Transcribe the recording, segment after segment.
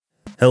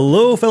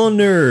Hello, fellow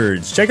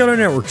nerds! Check out our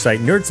network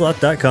site,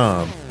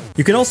 nerdslot.com.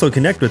 You can also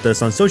connect with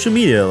us on social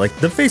media like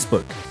the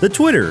Facebook, the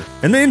Twitter,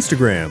 and the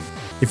Instagram.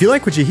 If you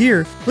like what you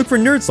hear, look for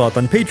Nerdslot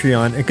on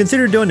Patreon and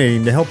consider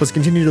donating to help us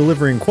continue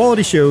delivering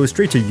quality shows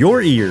straight to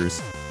your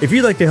ears. If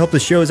you'd like to help the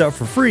shows out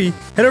for free,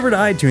 head over to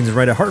iTunes and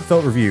write a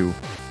heartfelt review.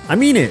 I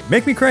mean it,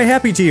 make me cry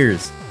happy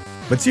tears!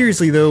 But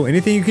seriously though,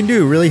 anything you can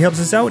do really helps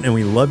us out and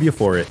we love you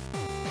for it.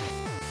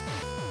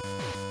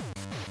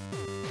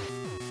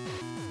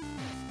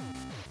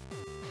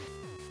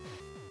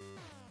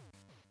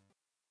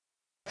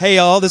 Hey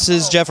y'all, this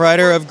is Jeff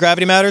Ryder of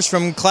Gravity Matters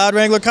from Cloud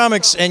Wrangler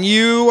Comics, and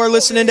you are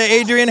listening to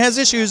Adrian Has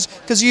Issues,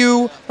 because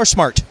you are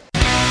smart.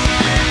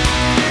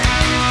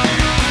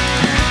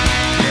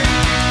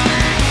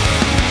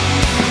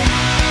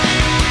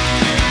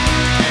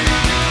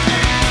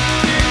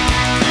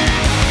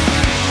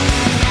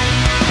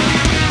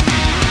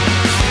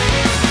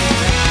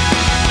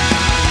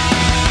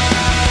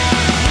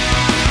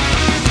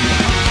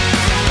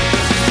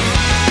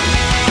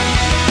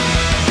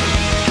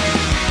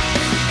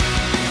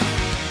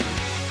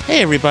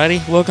 Hey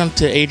everybody, welcome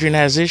to Adrian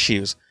Has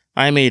Issues.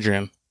 I'm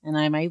Adrian. And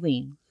I'm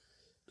Eileen.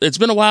 It's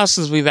been a while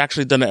since we've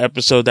actually done an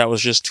episode that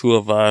was just two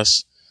of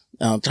us.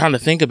 Trying to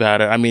think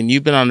about it. I mean,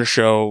 you've been on the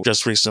show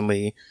just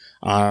recently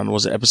on,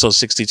 was it episode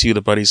 62,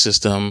 The Buddy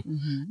System?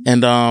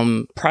 Mm-hmm.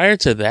 And prior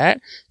to that,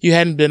 you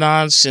hadn't been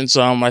on since,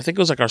 I think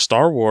it was like our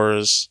Star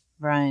Wars.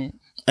 Right.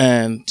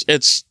 And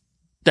that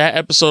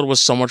episode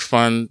was so much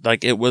fun.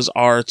 Like, it was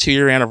our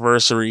 2-year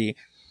anniversary.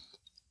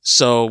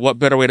 So what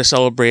better way to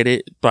celebrate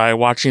it by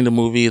watching the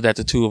movie that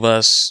the two of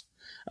us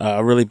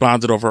really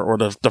bonded over, or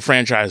the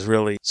franchise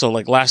really. So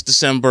like last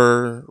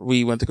December,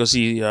 we went to go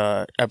see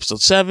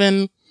episode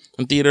 7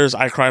 in theaters.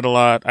 I cried a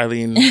lot.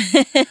 Eileen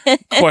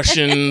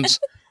questioned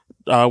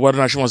whether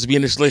or not she wants to be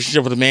in this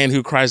relationship with a man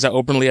who cries that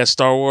openly at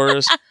Star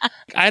Wars.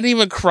 I didn't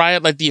even cry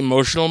at like the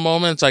emotional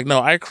moments. Like,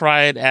 no, I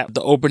cried at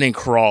the opening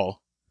crawl.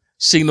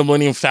 Seeing the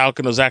Millennium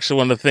Falcon was actually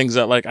one of the things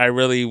that like I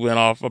really went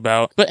off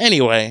about. But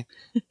anyway...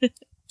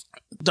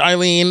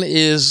 Eileen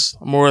is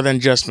more than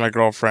just my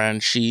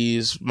girlfriend.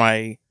 She's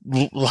my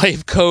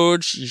life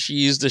coach.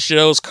 She's the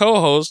show's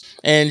co-host,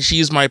 and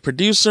she's my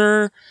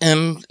producer.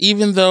 And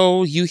even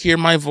though you hear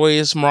my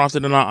voice more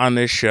often than not on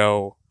this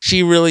show,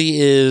 she really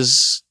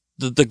is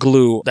the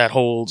glue that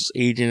holds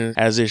Adrian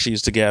Has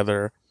Issues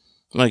together.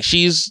 Like,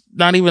 she's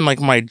not even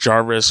like my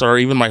Jarvis or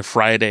even my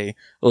Friday.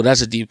 Oh,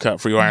 that's a deep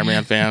cut for you Iron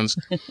Man fans.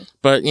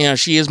 But, you know,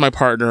 she is my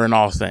partner in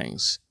all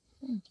things.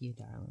 Thank you,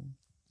 darling.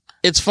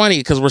 It's funny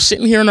because we're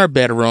sitting here in our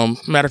bedroom.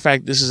 Matter of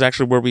fact, this is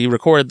actually where we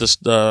recorded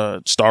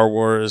the Star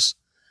Wars.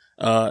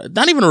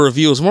 Not even a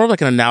review. It was more of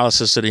like an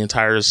analysis of the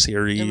entire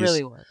series. It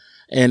really was.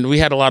 And we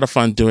had a lot of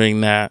fun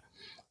doing that.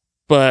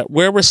 But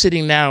where we're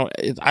sitting now,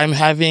 I'm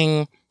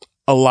having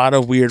a lot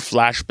of weird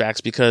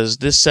flashbacks because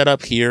this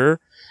setup here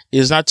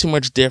is not too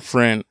much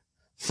different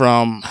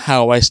from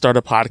how I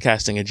started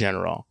podcasting in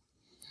general.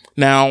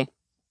 Now,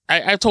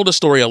 I've told the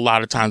story a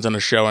lot of times on the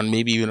show and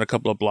maybe even a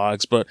couple of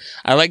blogs, but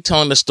I like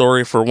telling the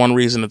story for one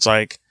reason. It's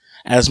like,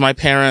 as my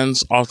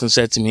parents often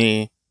said to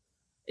me,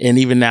 and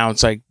even now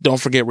it's like, don't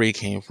forget where you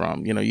came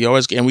from. You know, you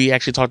always, and we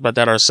actually talked about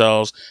that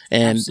ourselves.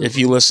 And Absolutely. If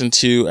you listen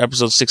to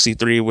episode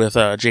 63 with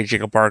J.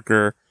 Jacob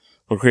Parker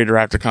for Creator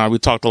Aftercon, we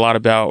talked a lot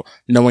about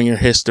knowing your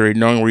history,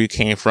 knowing where you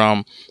came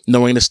from,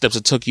 knowing the steps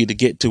it took you to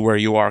get to where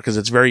you are, because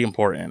it's very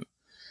important.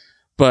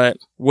 But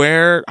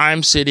where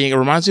I'm sitting, it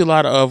reminds me a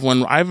lot of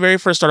when I very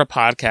first started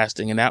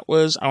podcasting, and that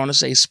was, I want to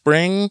say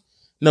spring.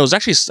 No, it was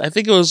actually, I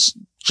think it was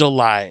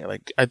July,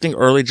 like I think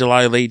early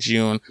July, late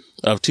June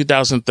of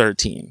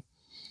 2013.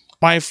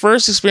 My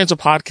first experience of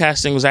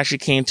podcasting was actually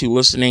came to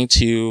listening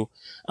to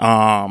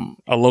a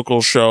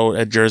local show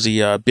at Jersey,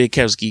 Big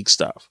Kev's Geek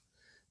Stuff.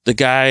 The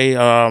guy,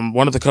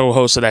 one of the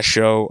co-hosts of that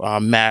show,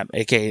 Matt,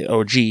 aka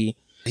OG,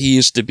 he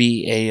used to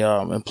be a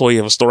employee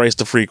of a store I used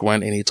to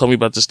frequent, and he told me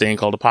about this thing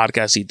called a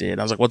podcast he did.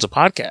 I was like, what's a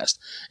podcast?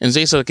 And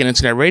they said like an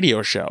internet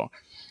radio show.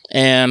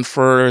 And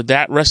for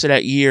that rest of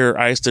that year,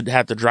 I used to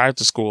have to drive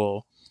to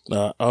school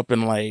up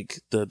in like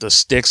the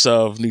sticks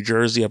of New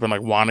Jersey, up in like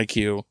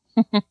Wanacue.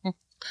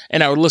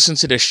 And I would listen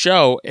to this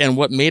show. And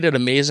what made it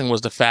amazing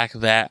was the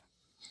fact that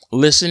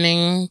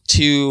listening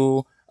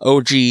to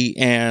OG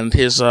and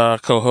his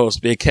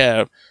co-host, Big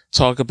Kev,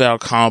 talk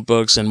about comic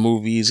books and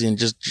movies and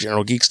just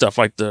general geek stuff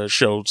like the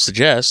show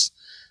suggests,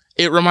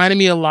 it reminded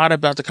me a lot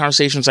about the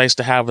conversations I used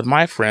to have with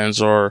my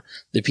friends or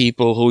the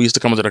people who used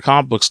to come into the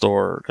comic book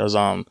store. Because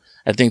I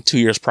think 2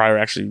 years prior,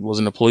 I actually was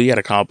an employee at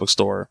a comic book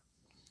store.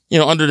 You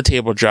know, Under the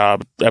Table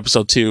Job,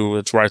 episode 2,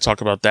 it's where I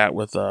talk about that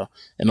with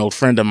an old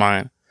friend of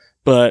mine.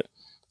 But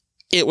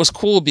it was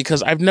cool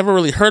because I've never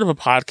really heard of a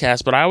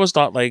podcast, but I always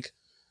thought like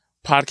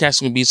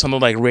podcasting would be something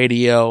like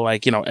radio,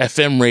 like, you know,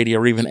 FM radio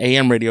or even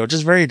AM radio,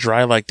 just very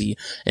dry, like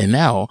and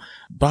now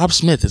Bob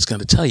Smith is going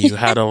to tell you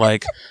how to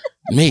like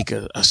make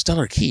a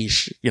stellar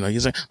quiche. You know,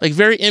 he's like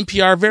very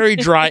NPR, very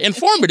dry,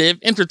 informative,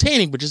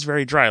 entertaining, but just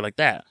very dry like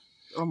that.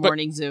 Or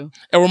Morning Zoo.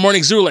 And we're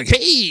Morning Zoo, like, hey,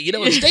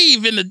 it's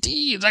Dave in the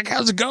D. It's like,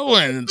 how's it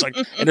going? It's like,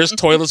 and there's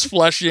toilets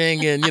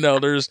flushing, and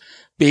there's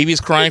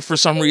babies crying for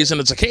some reason.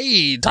 It's like,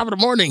 hey, top of the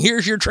morning,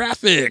 here's your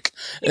traffic,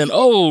 and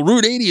oh,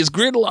 Route 80 is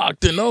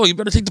gridlocked, and oh, you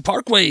better take the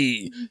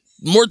Parkway.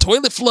 More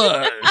toilet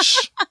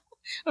flush.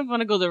 I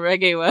want to go the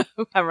reggae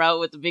route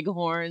with the big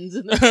horns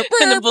and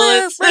the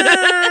bullets.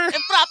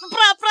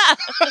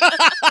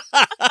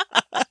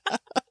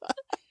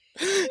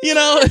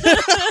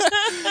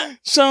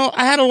 So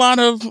I had a lot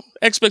of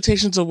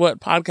expectations of what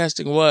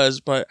podcasting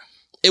was, but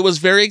it was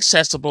very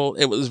accessible.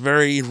 It was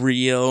very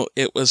real.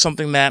 It was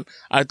something that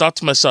I thought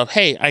to myself,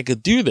 hey, I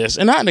could do this.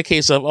 And not in the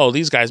case of, oh,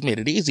 these guys made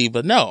it easy,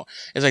 but no,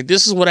 it's like,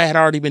 this is what I had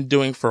already been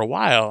doing for a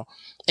while.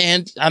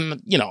 And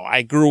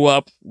I grew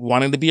up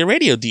wanting to be a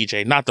radio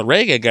DJ, not the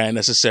reggae guy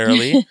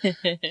necessarily,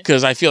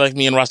 because I feel like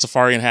me and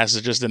Rastafarian has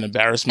is just an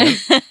embarrassment,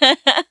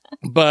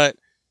 but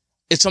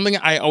it's something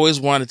I always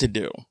wanted to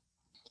do.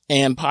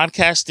 And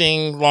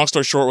podcasting, long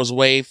story short, was a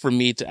way for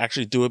me to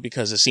actually do it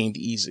because it seemed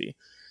easy.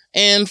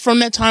 And from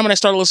that time when I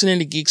started listening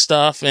to geek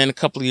stuff, and a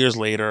couple of years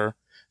later,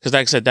 because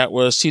like I said, that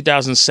was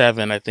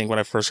 2007, I think, when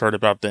I first heard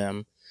about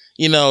them,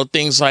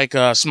 things like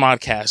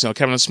Smodcast,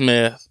 Kevin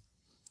Smith.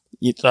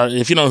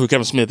 If you don't know who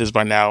Kevin Smith is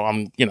by now,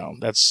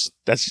 that's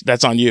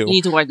on you. You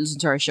need to listen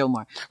to our show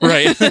more.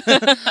 Right.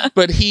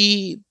 But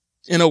he,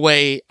 in a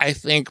way, I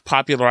think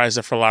popularized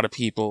it for a lot of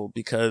people,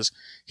 because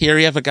here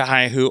you have a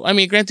guy who,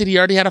 granted, he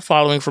already had a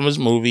following from his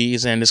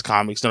movies and his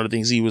comics and other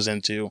things he was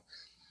into,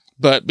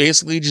 but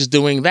basically just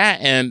doing that.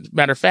 And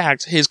matter of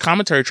fact, his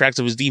commentary tracks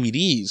of his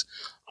DVDs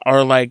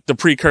are like the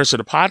precursor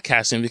to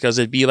podcasting, because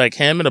it'd be like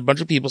him and a bunch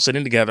of people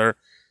sitting together,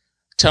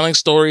 telling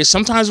stories,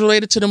 sometimes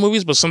related to the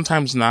movies, but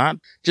sometimes not.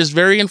 Just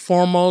very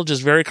informal,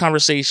 just very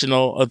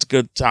conversational. It's a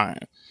good time.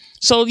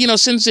 So,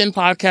 since then,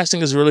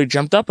 podcasting has really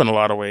jumped up in a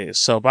lot of ways.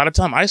 So by the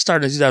time I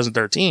started in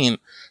 2013,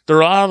 there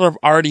are a lot of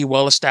already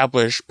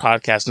well-established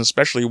podcasts, and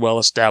especially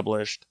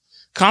well-established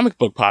comic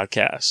book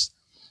podcasts.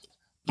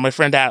 My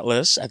friend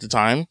Atlas at the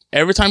time,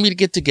 every time we'd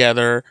get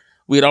together,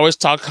 we'd always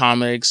talk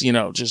comics,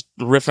 just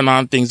riffing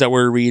on things that we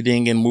were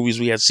reading and movies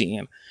we had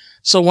seen.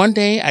 So one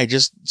day I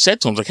just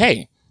said to him, like,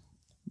 hey,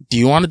 do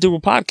you want to do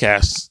a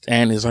podcast?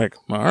 And he's like,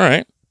 all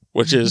right.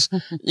 Which is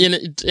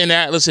in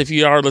Atlas, if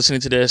you are listening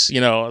to this, I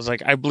was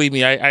like, I believe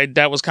me, I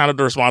that was kind of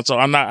the response. So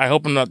I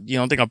hope I'm not,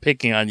 don't think I'm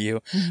picking on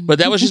you, but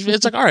that was just,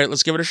 it's like, all right,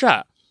 let's give it a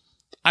shot.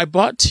 I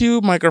bought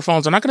 2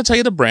 microphones. I'm not going to tell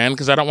you the brand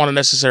because I don't want to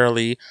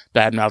necessarily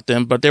badmouth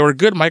them, but they were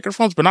good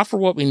microphones, but not for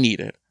what we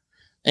needed.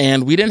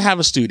 And we didn't have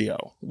a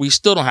studio. We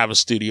still don't have a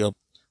studio.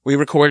 We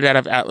recorded out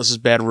of Atlas's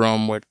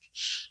bedroom, which,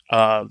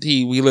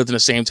 we lived in the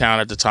same town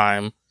at the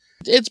time.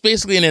 It's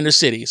basically an inner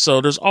city.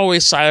 So there's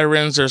always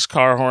sirens, there's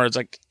car horns.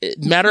 Like,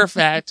 matter of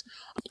fact,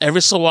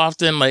 every so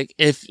often, like,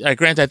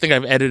 granted, I think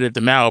I've edited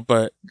them out,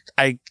 but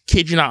I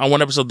kid you not, on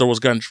one episode there was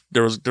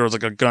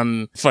like a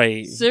gun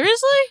fight.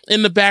 Seriously?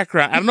 In the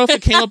background. I don't know if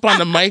it came up on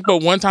the mic,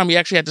 but one time we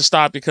actually had to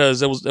stop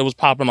because it was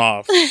popping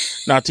off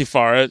not too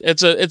far.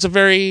 It's a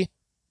very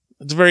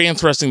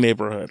interesting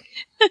neighborhood.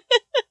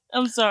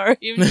 I'm sorry.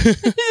 I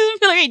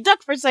feel like I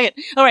ducked for a second.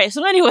 All right.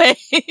 So anyway.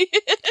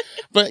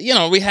 But,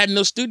 we had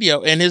no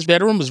studio, and his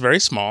bedroom was very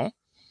small.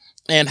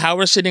 And how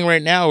we're sitting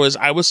right now is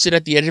I would sit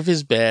at the edge of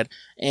his bed,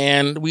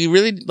 and we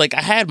really,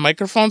 I had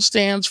microphone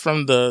stands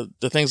from the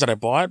things that I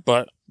bought,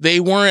 but they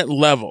weren't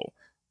level.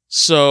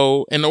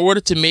 So in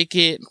order to make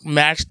it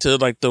match to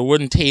the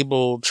wooden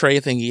table tray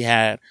thing he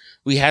had,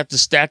 we had to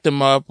stack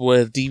them up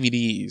with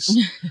DVDs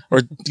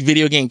or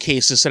video game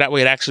cases. So that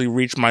way it actually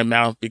reached my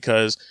mouth,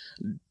 because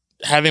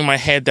having my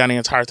head down the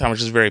entire time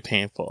was just very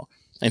painful.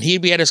 And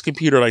he'd be at his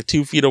computer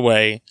 2 feet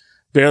away,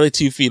 barely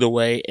 2 feet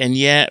away. And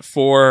yet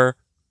for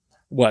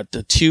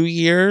the 2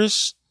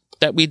 years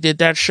that we did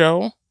that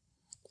show,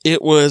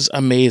 it was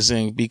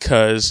amazing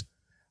because,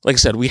 like I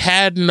said, we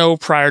had no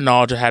prior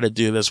knowledge of how to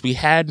do this. We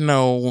had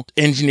no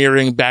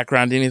engineering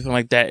background, anything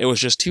like that. It was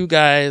just 2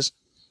 guys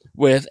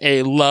with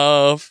a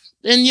love.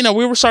 And,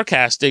 we were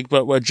sarcastic,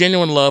 but a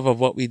genuine love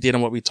of what we did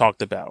and what we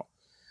talked about.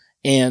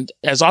 And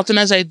as often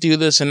as I do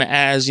this, and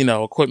as,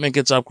 equipment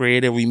gets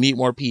upgraded, we meet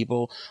more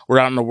people, we're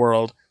out in the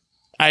world,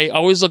 I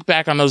always look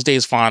back on those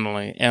days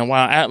fondly. And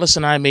while Atlas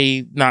and I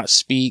may not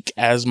speak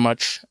as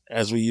much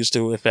as we used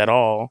to, if at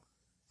all,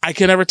 I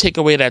can never take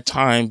away that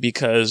time,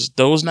 because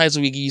those nights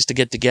we used to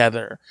get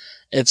together,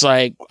 it's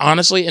like,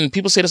 honestly, and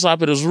people say this a lot,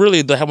 but it was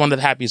really one of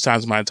the happiest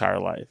times of my entire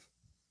life.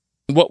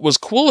 What was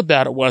cool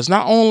about it was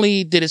not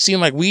only did it seem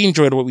like we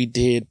enjoyed what we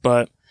did,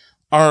 but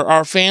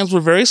our fans were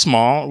very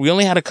small. We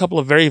only had a couple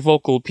of very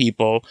vocal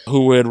people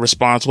who would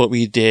respond to what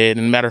we did.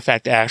 And matter of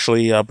fact,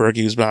 Ashley Berkey,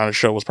 who's been on the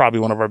show, was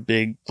probably one of our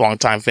big,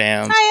 longtime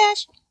fans. Hi,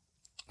 Ash.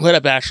 What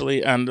up,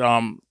 Ashley? And,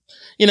 and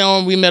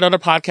we met other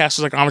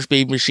podcasters like Amish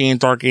Baby Machine,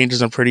 Dark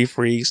Angels, and Pretty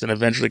Freaks, and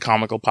eventually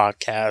Comical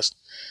Podcast.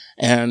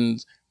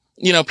 And,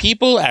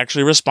 people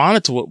actually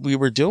responded to what we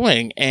were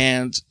doing.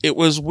 And it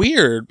was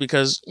weird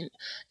because,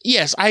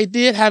 yes, I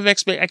did have I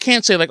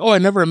can't say I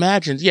never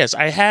imagined. Yes,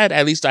 I had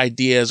at least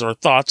ideas or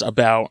thoughts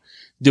about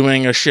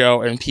doing a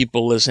show and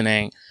people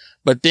listening.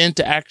 But then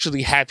to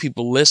actually have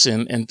people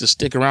listen and to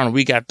stick around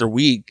week after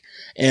week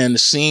and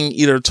seeing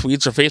either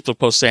tweets or Facebook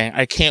posts saying,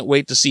 I can't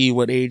wait to see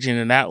what Adrian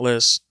and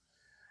Atlas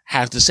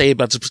have to say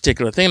about this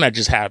particular thing that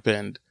just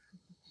happened.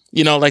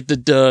 You know, like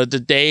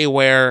the day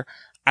where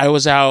I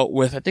was out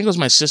with, I think it was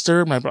my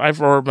sister,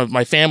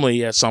 my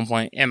family at some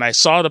point, and I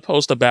saw the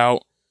post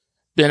about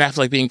Ben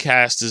Affleck being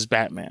cast as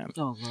Batman.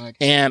 Oh, Lord.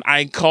 And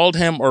I called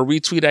him or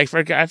retweeted.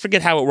 I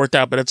forget how it worked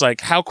out, but it's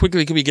like, how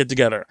quickly can we get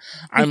together?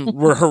 I'm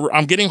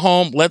getting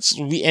home.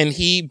 And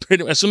he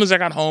as soon as I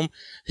got home,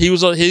 he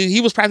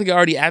was practically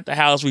already at the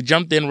house. We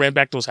jumped in, ran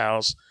back to his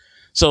house.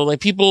 So like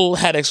people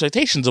had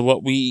expectations of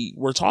what we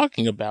were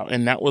talking about.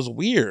 And that was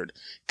weird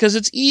because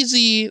it's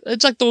easy.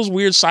 It's like those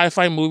weird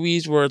sci-fi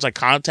movies where it's like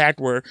Contact,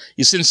 where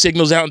you send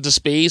signals out into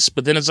space,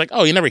 but then it's like,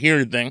 oh, you never hear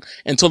anything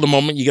until the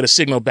moment you get a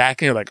signal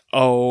back and you're like,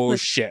 oh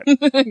shit.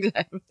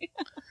 Exactly.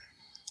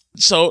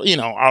 So, you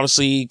know,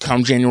 obviously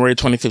come January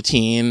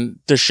 2015,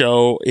 the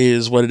show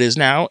is what it is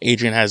now.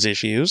 Adrian Has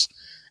Issues.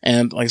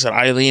 And like I said,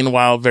 Eileen,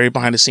 while very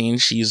behind the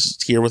scenes, she's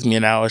here with me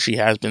now, as she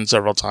has been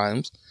several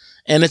times.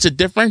 And it's a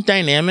different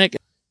dynamic.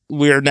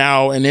 We're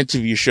now an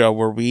interview show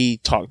where we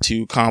talk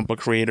to comic book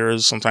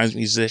creators, sometimes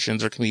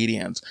musicians or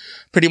comedians,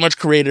 pretty much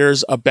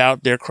creators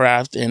about their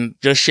craft and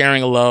just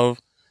sharing a love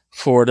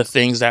for the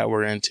things that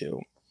we're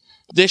into.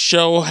 This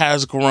show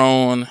has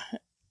grown,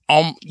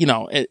 you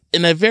know,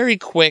 in a very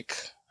quick,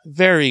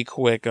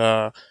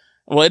 well,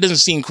 it doesn't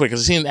seem quick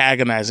because it seems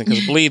agonizing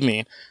because believe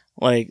me,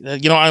 like,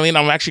 you know, Eileen,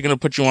 I'm actually going to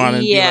put you on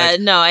and yeah, be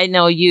like, no, I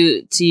know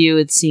to you,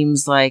 it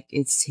seems like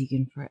it's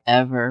taken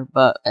forever.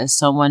 But as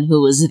someone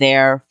who was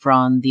there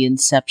from the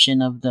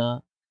inception of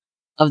the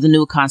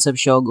new concept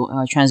show,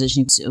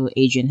 transitioning to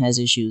Adrian Has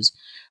Issues,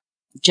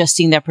 just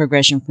seeing that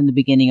progression from the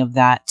beginning of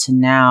that to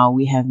now,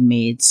 we have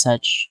made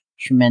such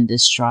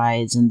tremendous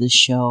strides, and this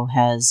show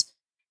has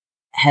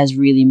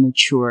really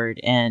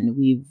matured, and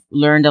we've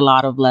learned a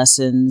lot of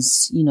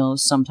lessons, you know,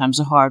 sometimes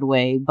the hard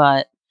way,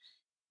 but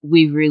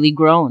we've really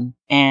grown,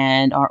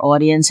 and our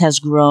audience has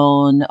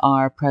grown.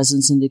 Our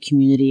presence in the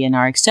community and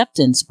our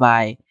acceptance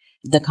by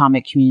the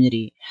comic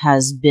community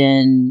has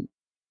been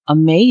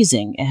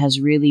amazing. It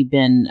has really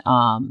been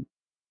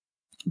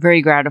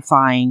very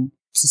gratifying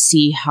to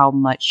see how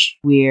much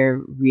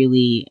we're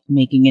really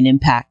making an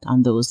impact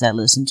on those that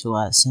listen to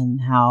us, and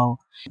how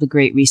the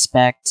great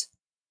respect,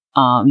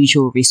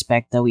 mutual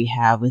respect that we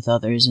have with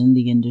others in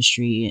the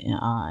industry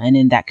and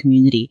in that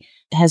community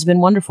has been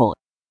wonderful.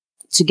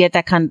 To get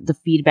that kind of the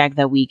feedback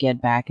that we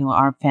get back, and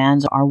our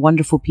fans are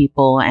wonderful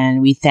people,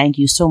 and we thank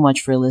you so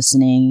much for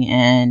listening,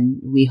 and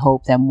we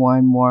hope that more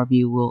and more of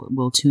you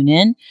will tune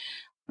in.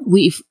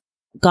 We've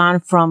gone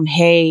from,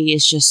 hey,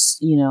 it's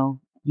just, you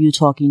know, you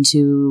talking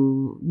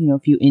to, you know, a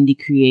few indie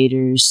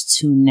creators,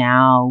 to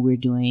now we're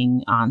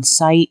doing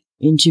on-site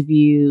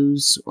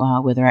interviews,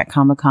 whether at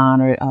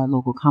Comic-Con or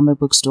local comic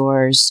book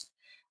stores.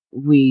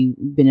 We've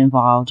been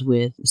involved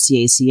with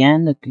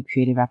CACN, the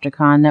Creative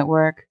Aftercon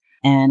Network.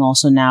 And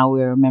also now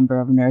we're a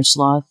member of Nerd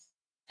Sloth,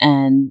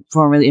 and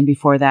formerly and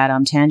before that,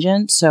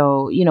 Tangent.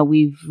 So, you know,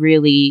 we've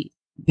really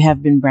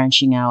have been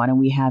branching out, and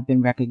we have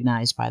been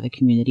recognized by the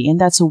community. And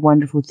that's a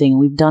wonderful thing.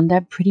 We've done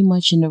that pretty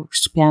much in a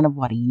span of,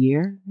 what, a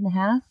year and a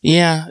half?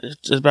 Yeah,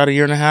 it's about a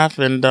year and a half.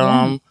 And,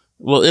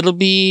 well, it'll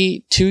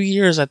be 2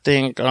 years, I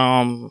think,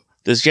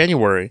 this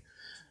January.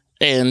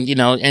 And, you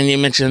know, and you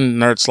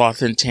mentioned Nerd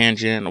Sloth and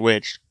Tangent,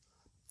 which,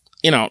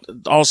 you know,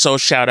 also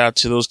shout out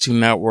to those two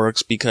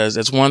networks, because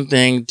it's one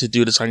thing to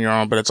do this on your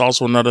own, but it's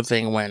also another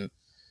thing when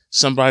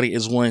somebody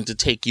is willing to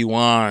take you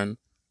on.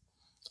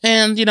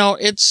 And, you know,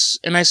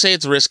 and I say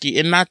it's risky,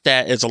 and not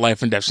that it's a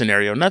life and death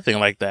scenario, nothing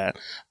like that,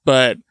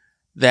 but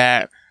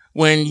that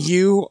when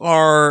you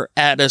are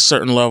at a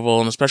certain level,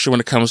 and especially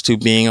when it comes to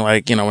being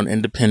like, you know, an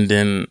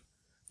independent,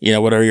 you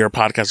know, whether you're a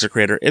podcaster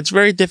creator, it's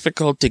very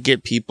difficult to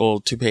get people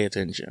to pay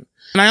attention.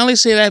 And I only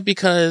say that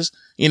because,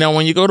 you know,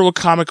 when you go to a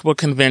comic book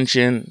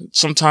convention,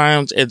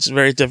 sometimes it's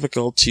very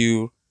difficult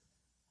to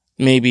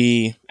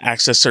maybe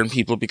access certain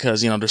people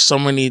because, you know, there's so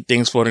many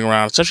things floating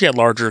around, especially at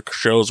larger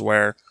shows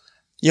where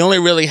you only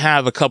really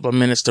have a couple of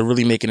minutes to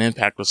really make an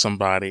impact with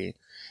somebody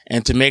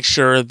and to make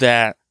sure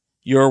that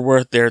you're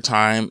worth their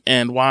time.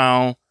 And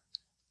while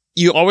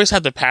you always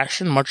have the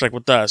passion, much like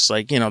with us,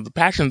 like, you know, the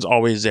passion's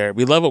always there.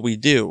 We love what we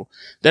do.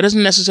 That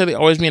doesn't necessarily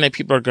always mean that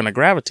people are going to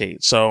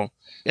gravitate. So,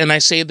 and I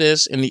say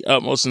this in the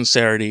utmost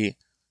sincerity,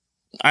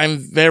 I'm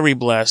very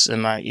blessed,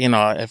 and you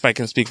know, if I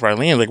can speak for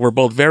Eileen, like, we're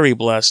both very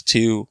blessed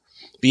to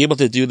be able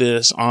to do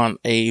this on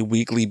a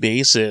weekly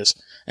basis,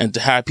 and to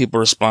have people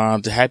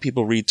respond, to have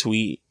people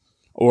retweet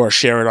or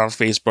share it on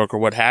Facebook or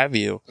what have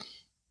you.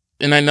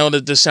 And I know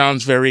that this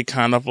sounds very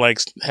kind of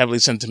like heavily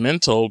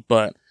sentimental,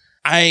 but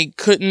I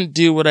couldn't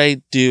do what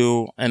I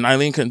do, and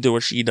Eileen couldn't do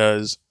what she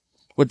does,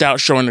 without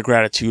showing the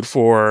gratitude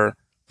for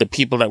the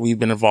people that we've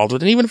been involved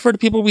with, and even for the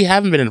people we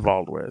haven't been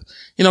involved with.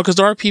 You know, because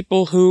there are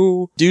people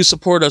who do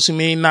support us who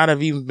may not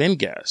have even been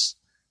guests,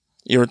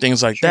 you know,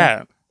 things like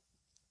that.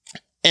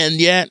 And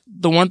yet,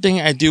 the one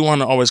thing I do want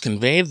to always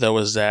convey, though,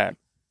 is that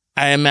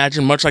I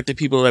imagine, much like the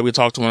people that we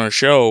talked to on our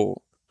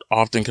show,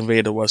 often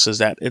conveyed to us is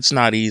that it's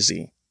not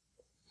easy.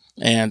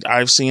 And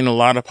I've seen a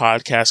lot of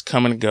podcasts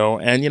come and go,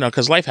 and,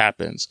 because life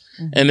happens.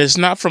 Mm-hmm. And it's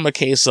not from a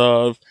case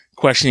of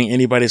questioning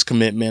anybody's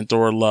commitment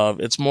or love.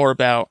 It's more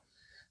about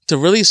to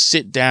really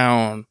sit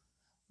down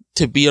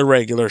to be a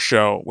regular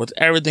show with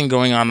everything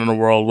going on in the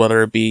world,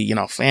 whether it be,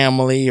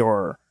 family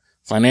or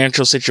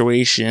financial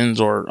situations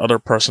or other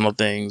personal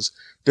things.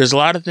 There's a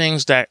lot of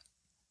things that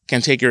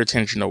can take your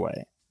attention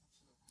away.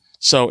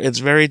 So it's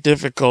very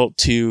difficult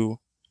to,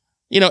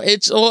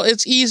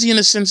 it's easy in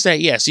the sense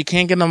that, yes, you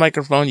can get a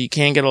microphone, you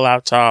can get a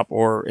laptop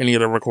or any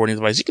other recording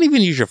device. You can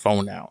even use your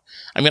phone now.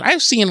 I mean,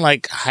 I've seen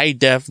like high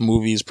def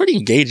movies, pretty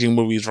engaging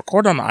movies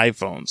recorded on the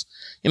iPhones.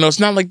 It's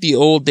not like the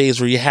old days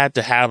where you had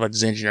to have a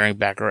engineering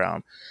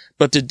background,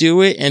 but to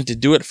do it and to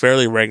do it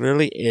fairly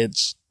regularly,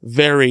 it's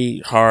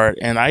very hard.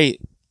 And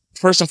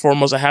first and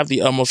foremost, I have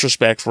the utmost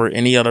respect for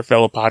any other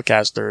fellow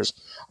podcasters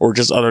or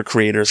just other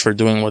creators for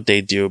doing what they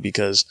do,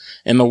 because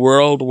in the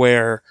world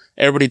where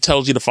everybody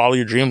tells you to follow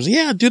your dreams,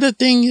 yeah, do the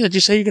thing that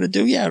you say you're going to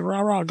do. Yeah,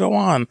 rah, go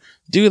on,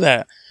 do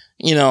that.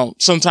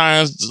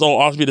 Sometimes they'll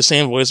often be the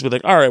same voice, be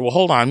like, all right, well,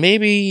 hold on.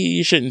 Maybe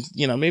you shouldn't,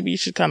 maybe you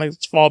should kind of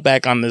fall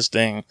back on this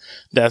thing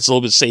that's a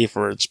little bit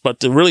safer. But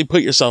to really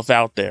put yourself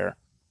out there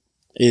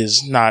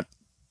is not.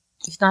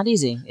 It's not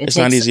easy. It's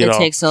not easy at all. It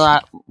takes a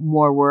lot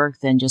more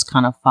work than just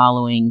kind of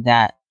following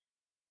that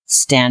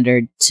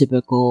standard,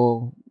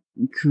 typical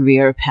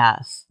career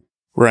path.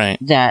 Right.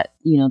 That,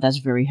 that's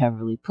very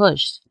heavily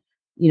pushed.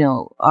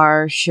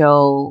 Our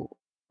show,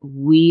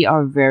 we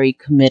are very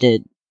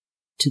committed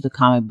to the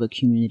comic book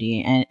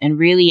community and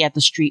really at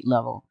the street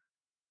level.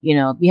 You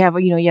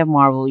have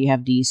Marvel, you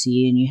have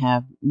DC, and you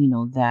have,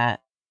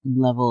 that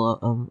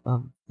level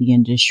of the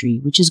industry,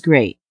 which is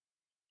great.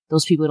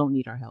 Those people don't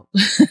need our help.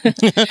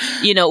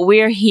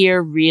 We're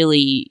here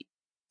really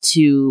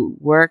to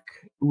work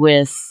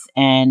with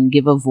and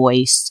give a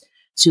voice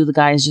to the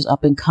guys just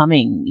up and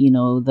coming,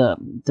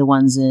 the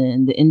ones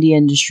in the indie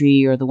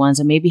industry or the ones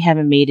that maybe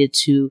haven't made it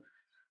to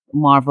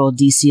Marvel,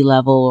 DC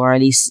level, or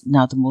at least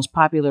not the most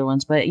popular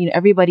ones, but,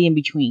 everybody in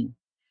between.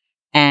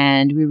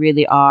 And we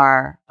really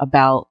are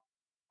about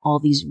all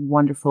these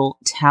wonderful,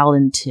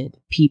 talented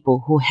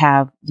people who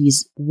have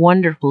these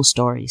wonderful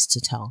stories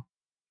to tell,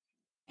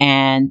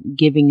 and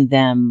giving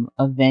them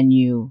a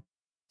venue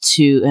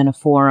and a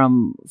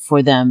forum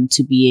for them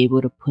to be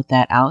able to put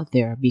that out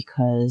there,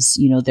 because,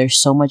 there's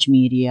so much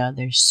media,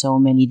 there's so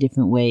many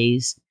different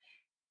ways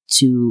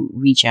to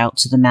reach out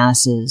to the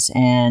masses,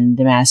 and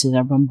the masses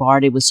are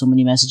bombarded with so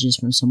many messages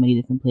from so many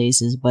different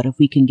places. But if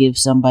we can give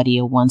somebody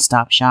a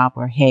one-stop shop,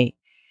 or, hey,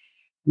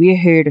 we're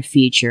here to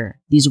feature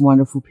these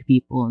wonderful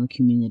people in the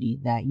community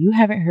that you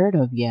haven't heard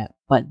of yet,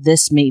 but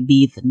this may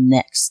be the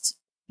next,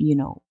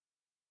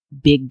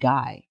 big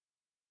guy.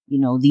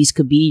 These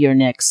could be your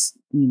next,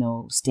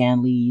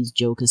 Stan Lees,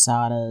 Joe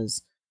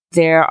Quesadas.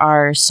 There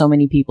are so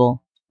many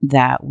people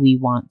that we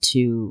want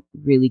to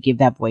really give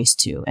that voice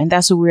to. And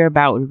that's what we're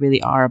about. We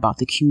really are about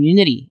the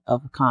community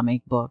of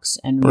comic books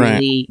and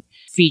really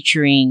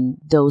featuring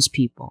those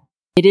people.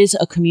 It is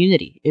a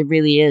community. It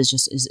really is.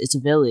 It's a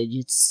village.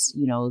 It's,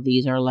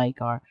 these are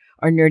like our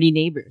nerdy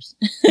neighbors.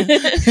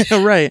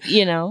 Right.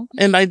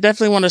 And I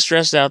definitely want to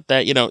stress out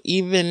that,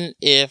 even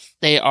if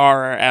they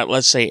are at,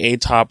 let's say, a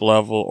top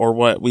level, or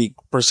what we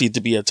perceive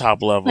to be a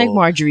top level. Like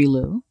Marjorie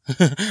Liu.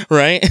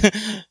 Right.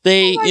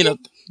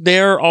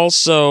 They're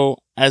also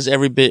as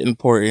every bit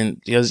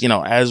important, because,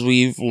 as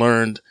we've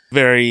learned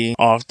very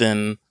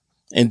often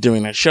in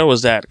doing that show,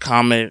 is that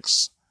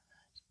comics,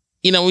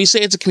 we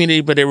say it's a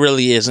community, but it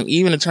really isn't.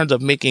 Even in terms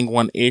of making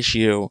one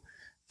issue,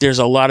 there's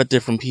a lot of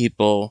different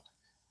people.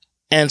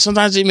 And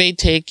sometimes it may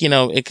take,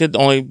 it could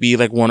only be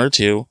like one or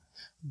two,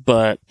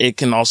 but it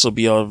can also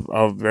be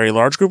a very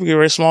large group, a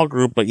very small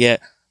group, but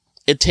yet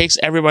it takes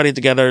everybody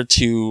together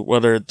to,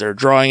 whether they're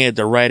drawing it,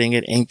 they're writing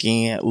it,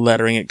 inking it,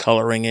 lettering it,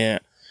 coloring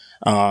it,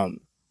 like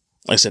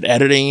I said,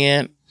 editing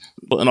it.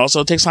 And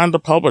also it takes time to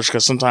publish,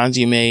 because sometimes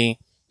you may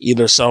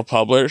either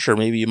self-publish, or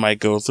maybe you might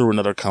go through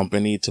another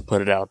company to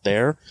put it out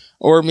there,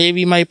 or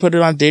maybe you might put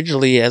it on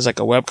digitally as like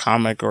a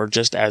webcomic or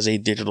just as a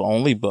digital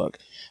only book.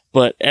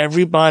 But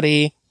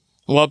everybody,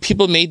 while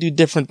people may do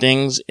different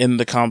things in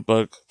the comic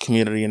book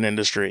community and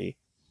industry,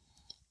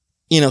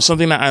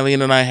 something that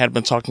Eileen and I had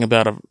been talking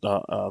about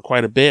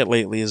quite a bit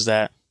lately is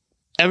that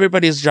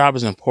everybody's job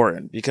is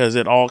important, because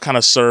it all kind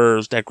of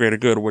serves that greater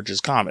good, which is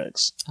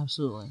comics.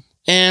 Absolutely.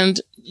 And,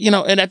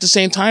 and at the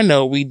same time,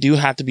 though, we do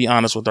have to be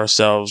honest with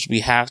ourselves. We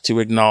have to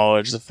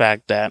acknowledge the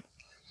fact that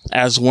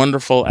as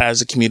wonderful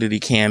as the community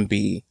can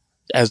be,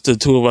 as the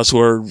two of us who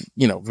are,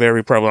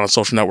 very prevalent on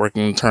social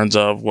networking in terms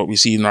of what we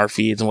see in our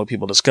feeds and what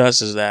people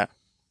discuss, is that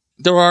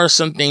there are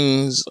some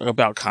things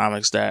about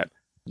comics that,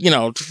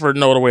 for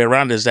no other way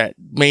around, is that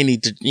may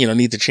need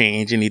to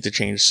change and need to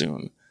change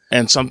soon.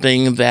 And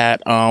something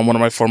that one of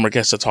my former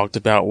guests had talked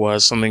about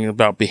was something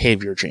about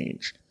behavior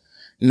change.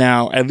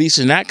 Now, at least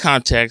in that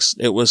context,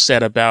 it was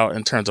said about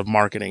in terms of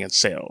marketing and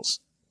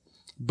sales.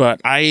 But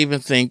I even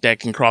think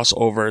that can cross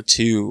over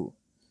to,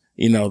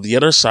 the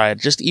other side,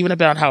 just even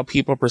about how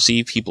people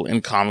perceive people in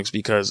comics,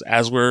 because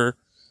as we're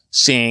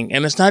seeing.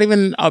 And it's not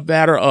even a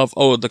matter of,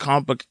 oh, the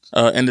comic book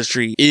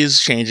industry is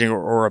changing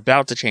or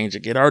about to change.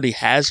 It already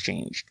has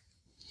changed.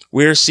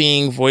 We're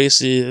seeing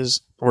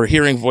voices or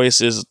hearing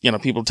voices,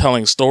 people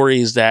telling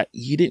stories that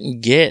you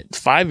didn't get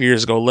 5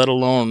 years ago, let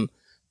alone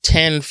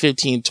 10,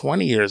 15,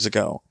 20 years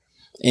ago.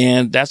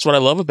 And that's what I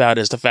love about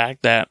it, is the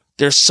fact that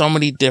there's so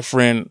many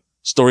different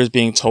stories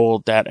being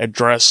told that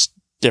address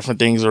different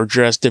things or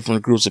address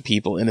different groups of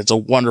people. And it's a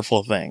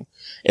wonderful thing.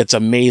 It's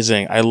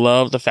amazing. I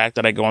love the fact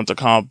that I go into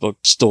comic book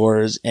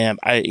stores and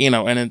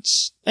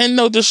and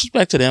no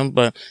disrespect to them,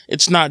 but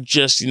it's not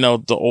just,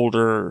 the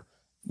older,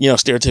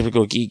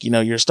 stereotypical geek.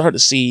 You're starting to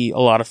see a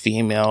lot of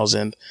females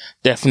and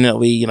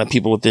definitely,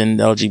 people within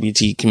the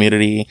LGBT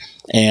community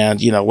and,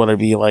 whether it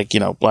be like,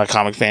 Black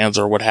comic fans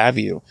or what have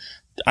you.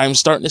 I'm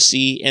starting to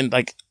see and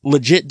like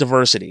legit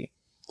diversity,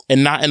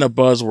 and not in a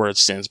buzzword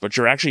sense, but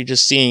you're actually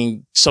just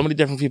seeing so many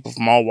different people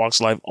from all walks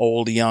of life,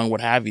 old, young,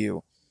 what have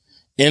you,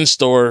 in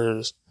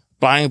stores,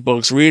 buying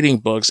books, reading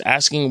books,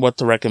 asking what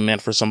to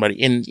recommend for somebody,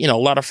 and, a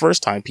lot of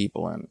first time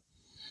people. And,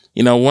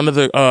 one of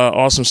the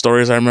awesome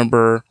stories I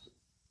remember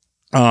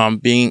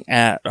being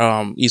at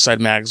Eastside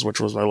Mags, which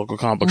was my local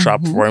comic book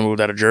shop before I moved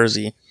out of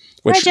Jersey.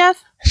 Which, hi,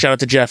 Jeff. Shout out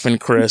to Jeff and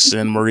Chris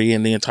and Marie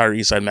and the entire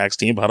Eastside Mags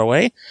team, by the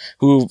way,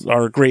 who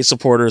are great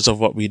supporters of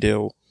what we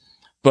do.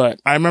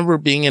 But I remember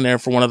being in there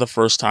for one of the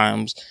first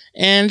times,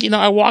 and,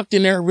 I walked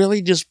in there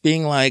really just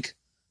being like,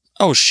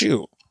 oh,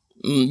 shoot.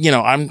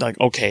 I'm like,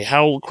 okay,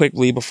 how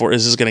quickly before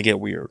is this going to get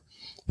weird?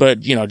 But,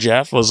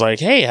 Jeff was like,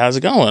 hey, how's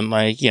it going?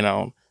 Like,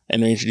 and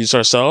we introduced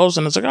ourselves,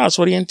 and it's like, oh,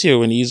 so what are you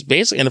into? And he's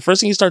basically, and the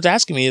first thing he starts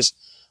asking me is,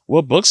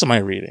 what books am I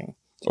reading?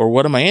 Or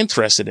what am I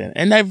interested in?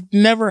 And I've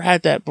never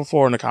had that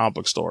before in a comic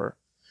book store.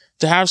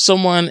 To have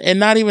someone, and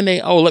not even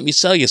let me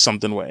sell you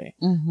something way,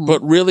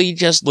 but really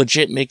just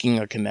legit making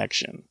a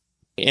connection.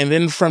 And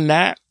then from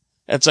that,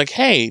 it's like,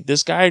 hey,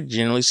 this guy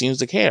generally seems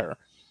to care.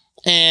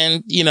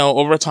 And,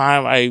 over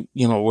time, I,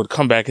 would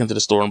come back into the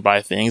store and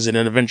buy things. And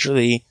then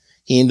eventually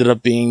he ended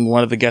up being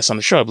one of the guests on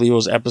the show. I believe it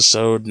was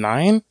episode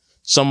 9,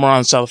 somewhere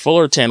on South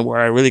Fullerton, where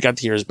I really got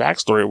to hear his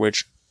backstory,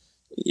 which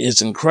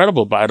is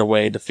incredible, by the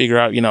way, to figure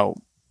out,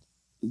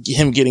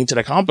 him getting to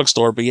the comic book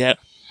store. But yet,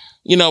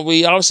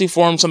 we obviously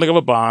formed something of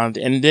a bond.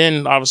 And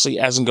then obviously,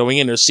 as I'm going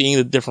in there, seeing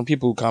the different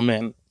people who come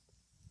in,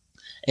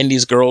 and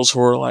these girls who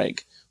are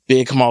like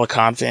big Kamala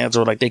Khan fans,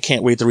 or like they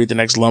can't wait to read the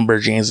next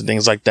Lumberjanes and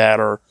things like that,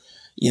 or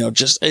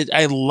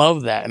I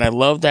love that. And I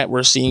love that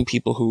we're seeing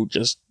people who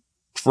just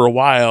for a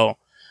while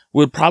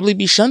would probably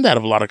be shunned out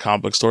of a lot of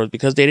comic book stores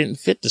because they didn't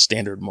fit the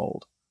standard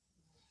mold.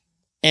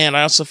 And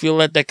I also feel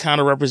that kind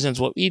of represents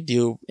what we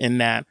do in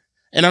that.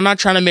 And I'm not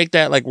trying to make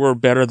that like we're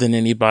better than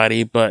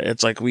anybody, but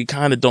it's like we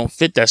kind of don't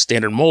fit that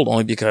standard mold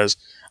only because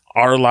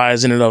our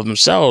lives in and of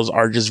themselves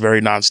are just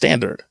very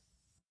non-standard.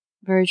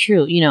 Very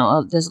true.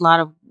 There's a lot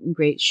of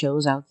great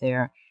shows out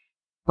there,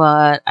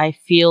 but I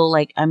feel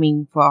like,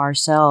 for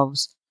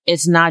ourselves,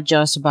 it's not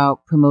just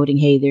about promoting,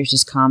 hey, there's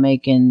this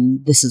comic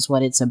and this is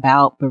what it's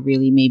about, but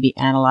really maybe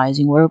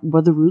analyzing what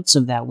were the roots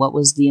of that? What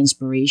was the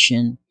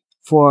inspiration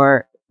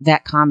for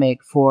that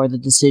comic, for the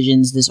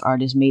decisions this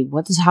artist made?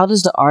 How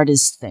does the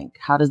artist think?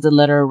 How does the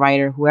letter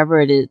writer, whoever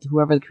it is,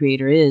 whoever the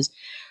creator is,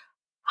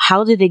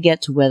 how did they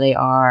get to where they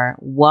are?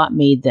 What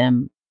made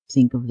them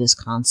think of this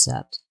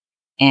concept?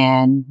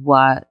 And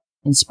what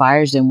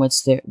inspires them?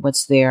 What's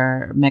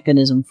their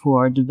mechanism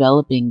for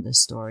developing the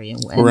story?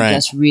 And right.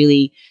 Just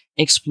really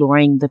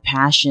exploring the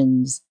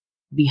passions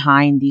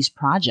behind these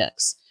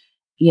projects.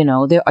 There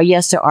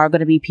are going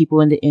to be people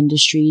in the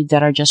industry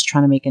that are just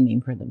trying to make a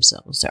name for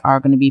themselves. There are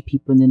going to be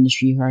people in the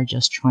industry who are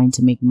just trying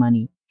to make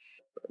money.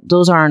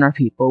 Those aren't our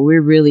people.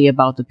 We're really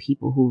about the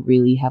people who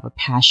really have a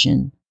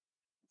passion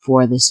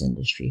for this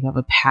industry, who have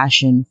a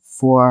passion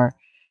for,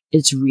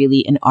 it's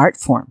really an art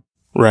form.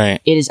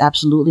 Right. It is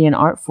absolutely an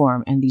art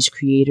form, and these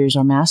creators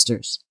are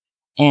masters,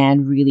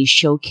 and really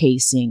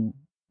showcasing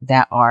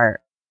that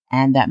art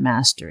and that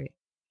mastery.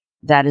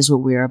 That is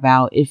what we're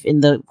about. If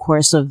in the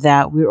course of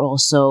that, we're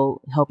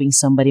also helping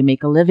somebody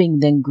make a living,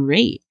 then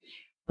great.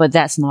 But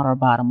that's not our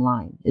bottom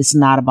line. It's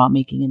not about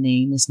making a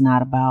name. It's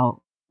not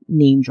about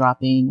name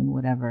dropping and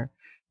whatever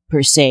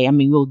per se.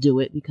 We'll do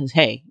it because,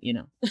 hey, we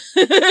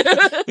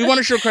want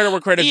to show credit where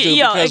credit's due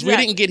because we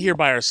didn't get here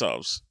by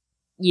ourselves.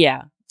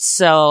 Yeah.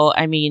 So,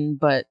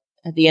 but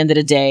at the end of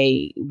the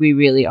day, we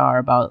really are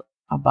about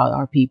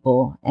our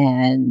people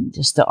and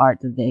just the art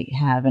that they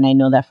have. And I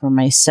know that for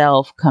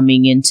myself,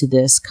 coming into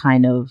this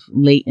kind of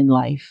late in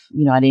life,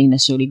 I didn't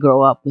necessarily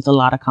grow up with a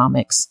lot of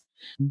comics,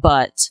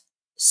 but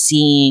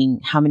seeing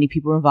how many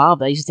people were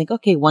involved, I used to think,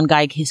 okay, one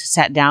guy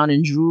sat down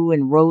and drew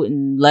and wrote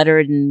and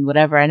lettered and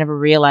whatever. I never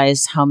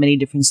realized how many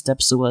different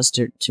steps there was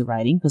to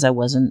writing because I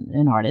wasn't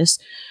an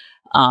artist.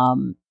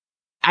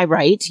 I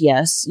write,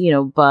 yes,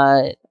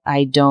 but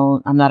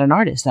I'm not an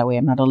artist that way.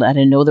 I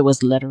didn't know there was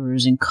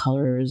letterers and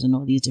colors and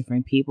all these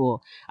different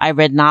people. I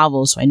read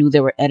novels, so I knew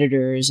there were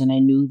editors and I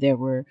knew there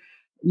were,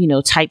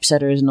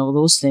 typesetters and all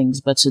those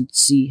things, but to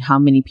see how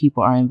many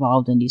people are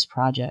involved in these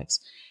projects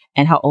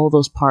and how all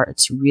those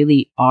parts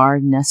really are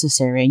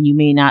necessary. And you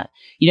may not,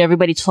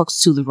 everybody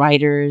talks to the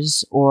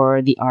writers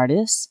or the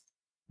artists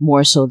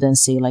more so than,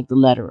 say, like the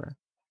letterer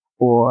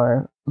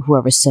or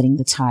whoever's setting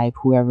the type,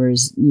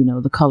 whoever's,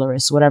 the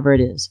colorist, whatever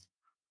it is.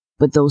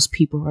 But those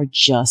people are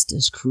just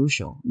as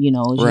crucial.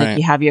 Right. Like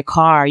you have your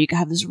car, you can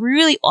have this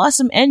really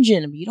awesome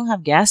engine, but you don't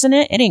have gas in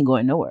it, it ain't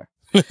going nowhere.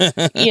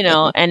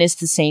 And it's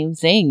the same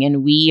thing.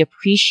 And we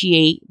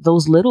appreciate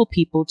those little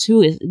people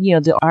too.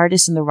 The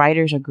artists and the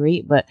writers are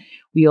great, but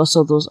we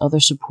also, those other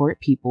support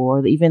people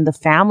or even the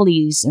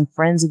families and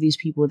friends of these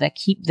people that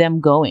keep them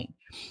going.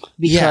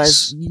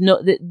 Because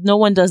no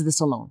one does this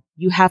alone.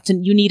 You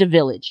need a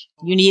village.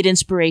 You need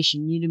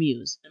inspiration. You need a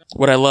muse.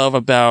 What I love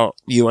about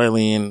you,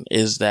 Eileen,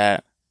 is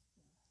that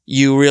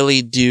you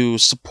really do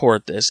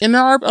support this. And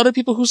there are other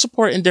people who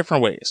support in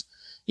different ways.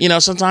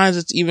 Sometimes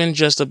it's even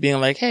just of being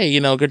like, hey,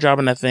 good job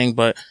on that thing.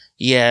 But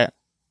yeah,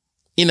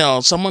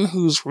 someone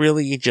who's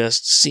really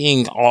just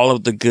seeing all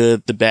of the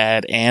good, the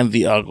bad, and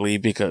the ugly,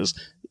 because,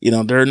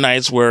 there are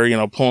nights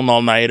where, pulling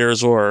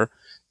all-nighters or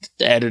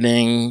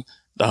editing,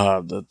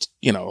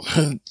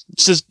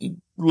 just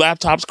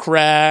laptops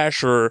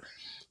crash or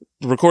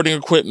recording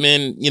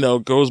equipment,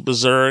 goes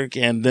berserk,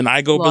 and then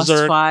I go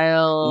berserk.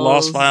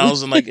 Lost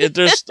files. And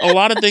there's a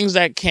lot of things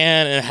that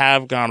can and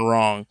have gone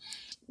wrong.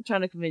 I'm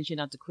trying to convince you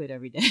not to quit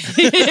every day.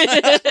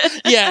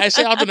 Yeah, I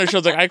say often in the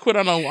shows, I quit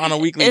on a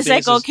weekly basis.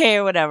 It's like, okay,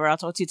 or whatever. I'll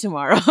talk to you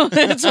tomorrow.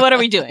 So what are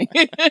we doing?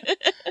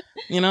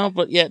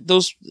 But yeah,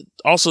 those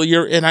also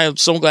and I'm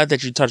so glad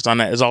that you touched on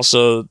that, is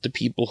also the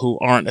people who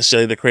aren't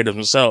necessarily the creatives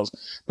themselves,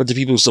 but the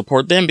people who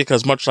support them,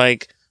 because much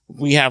like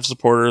we have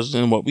supporters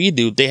in what we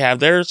do, they have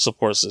their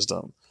support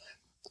system.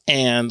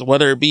 And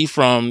whether it be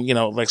from,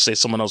 like say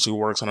someone else who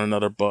works on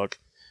another book,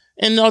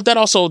 and that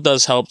also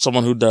does help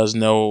someone who does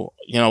know,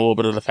 a little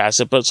bit of the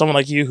facet, but someone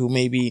like you who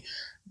maybe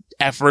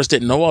at first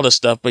didn't know all this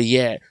stuff, but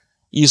yet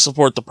you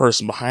support the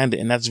person behind it.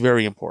 And that's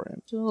very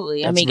important.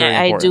 Absolutely.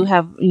 I do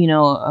have,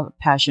 a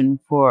passion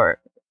for,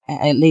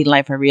 late in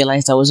life, I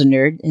realized I was a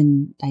nerd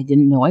and I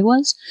didn't know I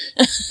was.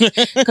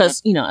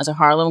 Because, as a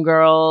Harlem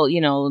girl,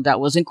 that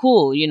wasn't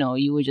cool.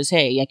 You would just,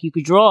 hey, like you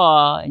could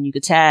draw and you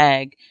could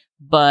tag,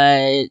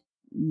 but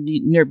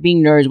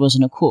being nerds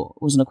wasn't a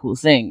cool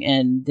thing.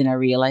 And then I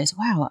realized,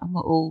 wow, I'm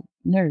an old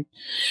nerd.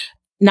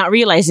 Not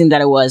realizing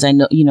that I was. I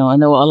know, I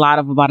know a lot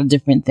about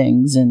different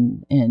things,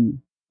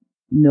 and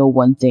no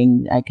one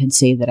thing I can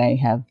say that I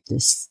have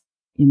this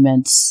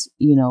immense,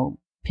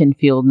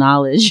 pinfield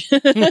knowledge.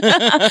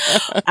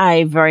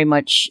 I very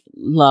much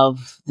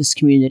love this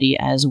community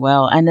as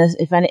well. And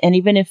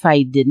even if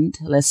I didn't,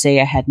 let's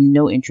say I had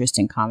no interest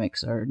in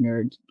comics or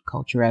nerd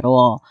culture at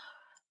all,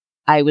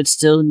 I would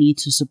still need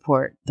to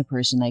support the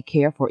person I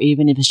care for,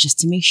 even if it's just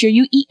to make sure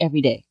you eat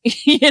every day.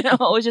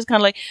 It's just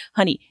kind of like,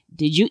 honey,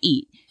 did you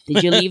eat?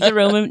 Did you leave the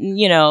room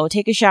and,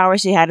 take a shower,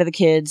 say hi to the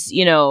kids,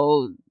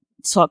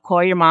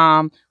 call your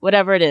mom,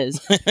 whatever it is,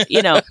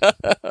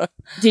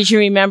 did you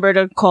remember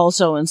to call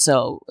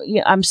so-and-so?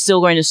 Yeah, I'm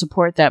still going to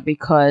support that,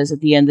 because at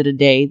the end of the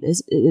day,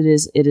 it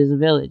is a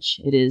village.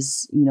 It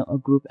is, a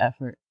group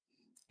effort.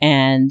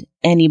 And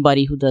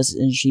anybody who does this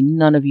industry,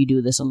 none of you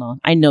do this alone.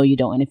 I know you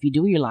don't. And if you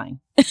do, you're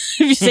lying. If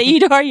you say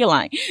you are, you're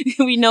lying.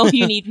 We know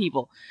you need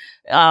people.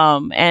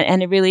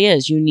 And it really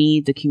is. You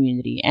need the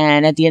community.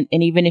 And at the end,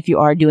 and even if you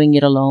are doing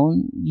it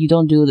alone, you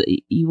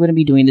wouldn't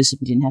be doing this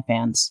if you didn't have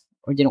fans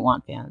or didn't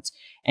want fans.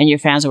 And your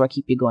fans are what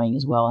keep you going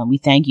as well. And we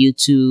thank you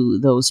to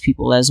those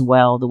people as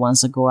well, the ones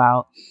that go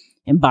out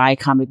and buy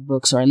comic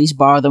books, or at least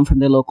borrow them from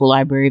their local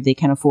library if they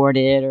can afford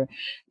it, or,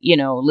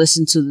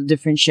 listen to the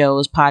different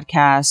shows,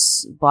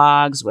 podcasts,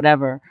 blogs,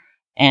 whatever,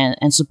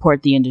 and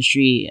support the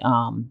industry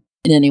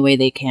in any way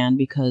they can,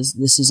 because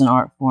this is an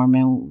art form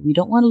and we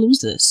don't want to lose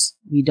this.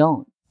 We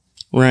don't.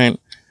 Right.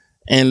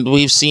 And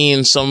we've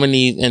seen so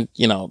many, and,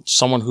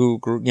 someone who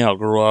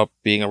grew up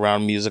being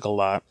around music a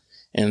lot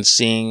and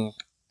seeing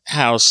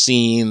how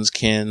scenes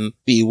can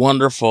be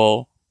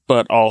wonderful,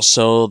 but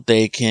also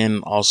they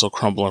can also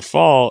crumble and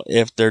fall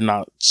if they're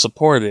not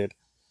supported.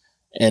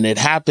 And it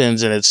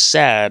happens and it's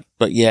sad,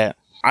 but yet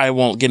I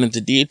won't get into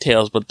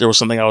details, but there was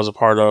something I was a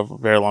part of a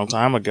very long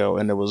time ago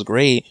and it was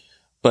great.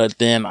 But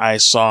then I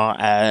saw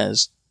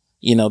as,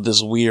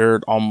 this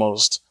weird,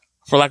 almost,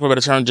 for lack of a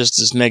better term, just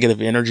this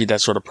negative energy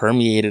that sort of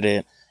permeated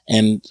it.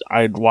 And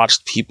I'd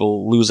watched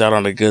people lose out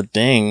on a good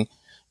thing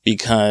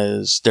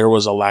because there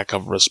was a lack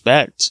of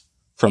respect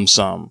from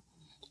some.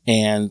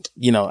 And,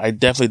 I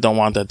definitely don't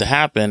want that to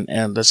happen.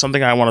 And that's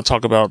something I want to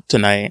talk about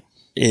tonight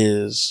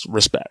is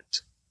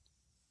respect.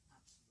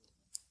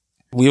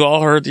 We've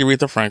all heard the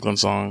Aretha Franklin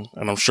song,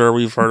 and I'm sure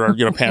we've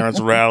heard our, parents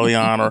rally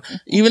on, or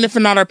even if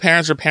not our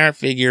parents or parent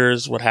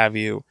figures, what have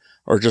you,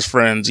 or just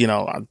friends,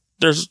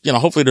 there's,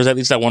 hopefully there's at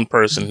least that one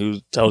person who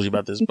tells you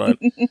about this, but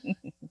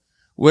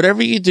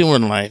whatever you do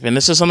in life, and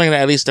this is something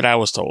that at least that I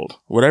was told,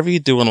 whatever you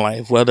do in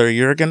life, whether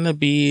you're going to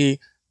be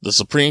the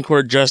Supreme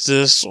Court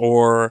Justice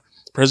or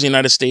President of the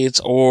United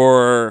States,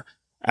 or,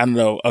 I don't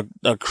know,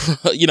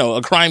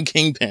 a crime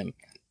kingpin,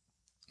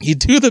 You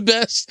do the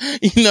best,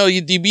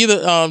 you be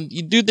the,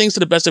 you do things to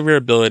the best of your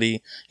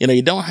ability.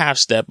 You don't half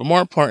step, but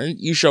more important,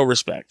 you show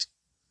respect.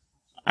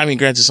 I mean,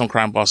 granted, some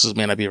crime bosses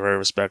may not be very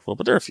respectful,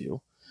 but there are a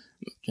few,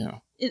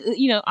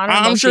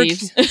 honorable sure.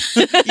 thieves.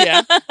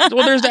 Yeah.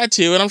 Well, there's that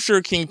too. And I'm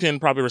sure Kingpin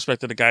probably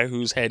respected the guy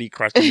whose head he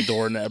crushed in the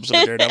door in the episode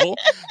of Daredevil.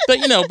 But,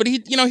 but he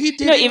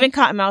did. Even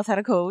Cottonmouth had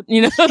a code,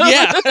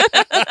 Yeah.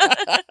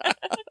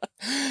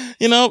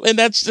 And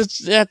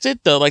that's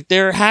it though. Like,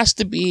 there has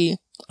to be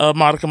a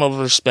modicum of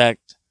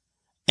respect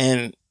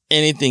in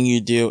anything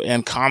you do.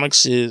 And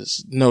comics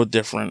is no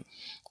different.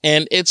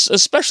 And it's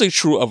especially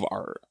true of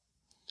art.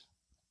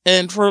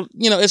 And for,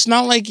 it's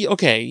not like,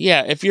 okay,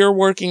 yeah, if you're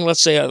working,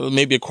 let's say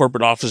maybe a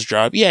corporate office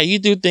job, yeah, you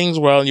do things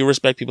well and you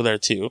respect people there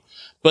too.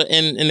 But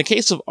in the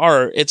case of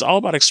art, it's all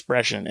about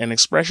expression, and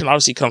expression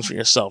obviously comes from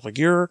yourself. Like,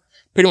 you're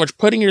pretty much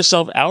putting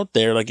yourself out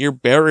there, like you're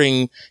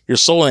bearing your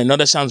soul. And I know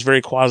that sounds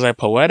very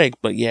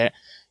quasi-poetic, but yet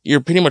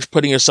you're pretty much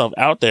putting yourself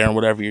out there in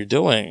whatever you're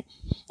doing.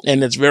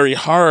 And it's very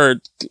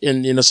hard,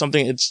 and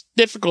it's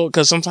difficult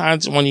because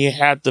sometimes when you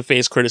have to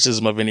face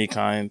criticism of any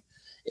kind,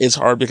 it's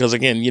hard because,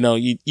 again,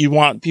 you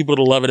want people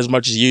to love it as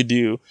much as you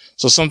do.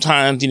 So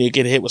sometimes, you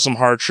get hit with some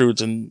hard truths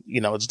and,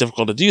 it's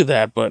difficult to do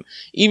that. But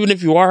even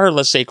if you are,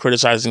 let's say,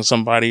 criticizing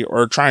somebody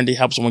or trying to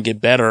help someone get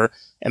better,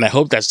 and I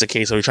hope that's the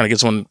case, or you're trying to get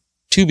someone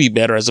to be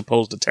better as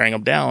opposed to tearing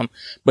them down,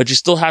 but you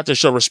still have to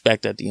show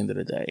respect at the end of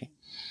the day.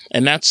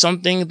 And that's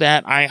something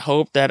that I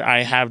hope that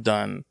I have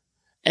done.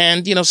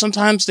 And,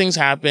 sometimes things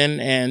happen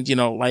and,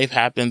 life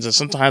happens and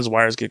sometimes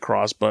wires get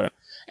crossed. But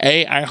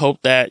I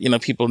hope that,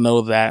 people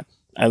know that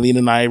Eileen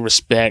and I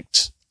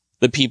respect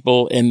the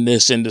people in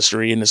this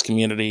industry, in this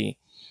community,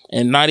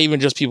 and not even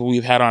just people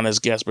we've had on as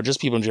guests, but just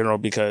people in general,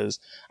 because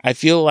I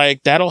feel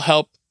like that'll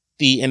help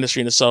the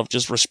industry in itself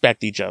just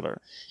respect each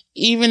other.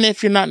 Even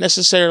if you're not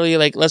necessarily,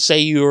 like, let's say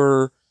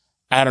you're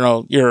at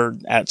a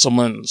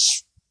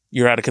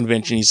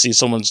convention, you see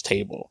someone's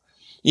table,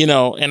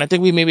 and I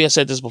think we have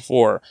said this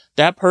before,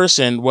 that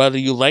person, whether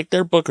you like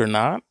their book or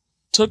not,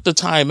 took the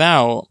time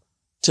out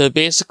to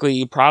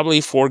basically probably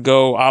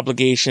forego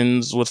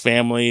obligations with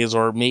families,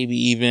 or maybe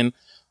even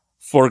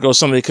forego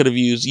something they could have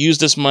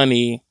used this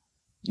money,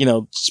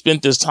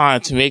 spent this time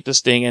to make this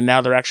thing, and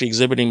now they're actually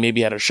exhibiting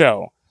maybe at a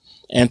show.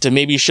 And to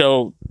maybe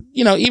show,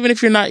 even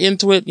if you're not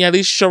into it, at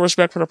least show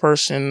respect for the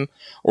person,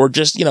 or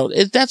just,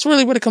 that's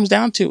really what it comes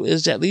down to,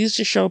 is at least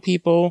to show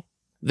people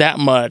that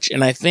much.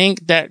 And I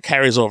think that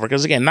carries over,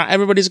 because again, not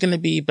everybody's going to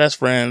be best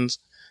friends.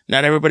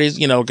 Not everybody's,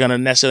 going to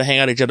necessarily hang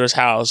out at each other's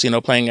house,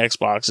 playing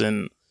Xbox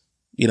and,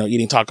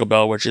 eating Taco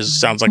Bell, which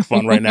sounds like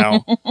fun right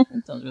now.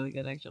 It sounds really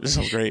good, actually. It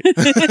sounds great.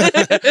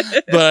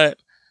 But,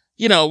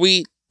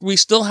 we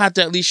still have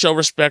to at least show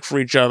respect for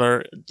each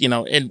other,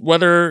 and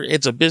whether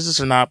it's a business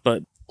or not,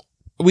 but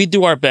we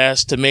do our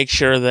best to make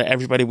sure that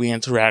everybody we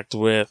interact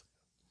with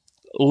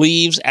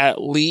leaves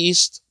at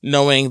least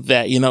knowing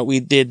that, we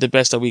did the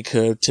best that we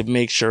could to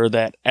make sure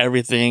that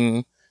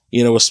everything,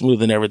 was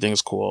smooth and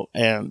everything's cool.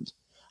 And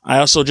I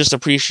also just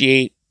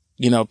appreciate,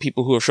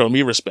 people who have shown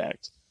me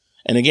respect.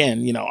 And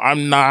again,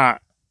 I'm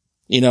not,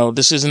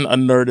 this isn't a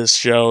Nerdist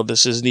show.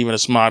 This isn't even a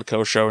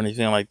Smodco show or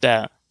anything like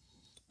that.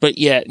 But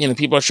yet,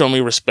 people have shown me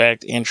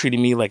respect and treating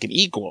me like an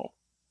equal.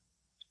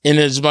 In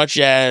as much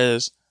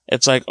as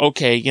it's like,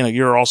 okay,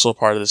 you're also a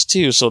part of this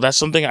too. So that's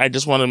something I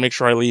just want to make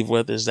sure I leave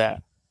with, is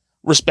that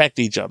respect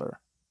each other.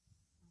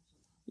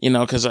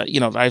 Because,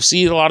 I've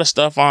seen a lot of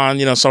stuff on,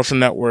 social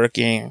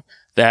networking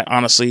that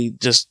honestly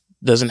just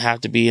doesn't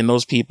have to be. And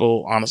those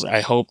people, honestly,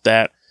 I hope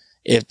that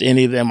if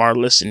any of them are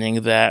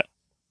listening, that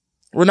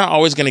we're not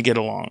always going to get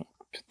along.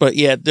 But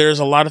yet there's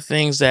a lot of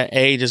things that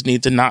just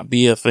need to not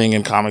be a thing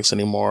in comics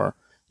anymore,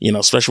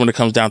 especially when it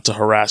comes down to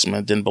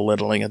harassment and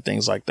belittling and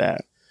things like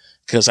that.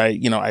 Because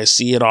I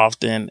see it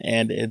often,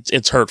 and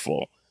it's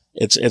hurtful.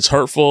 It's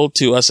hurtful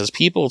to us as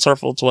people. It's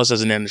hurtful to us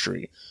as an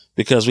industry,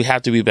 because we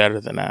have to be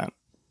better than that.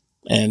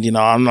 And,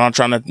 I'm not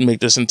trying to make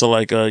this into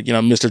like a,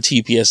 Mr.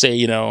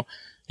 TPSA,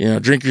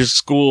 drink your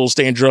school,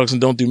 stay in drugs, and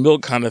don't do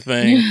milk kind of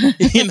thing,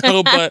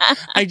 but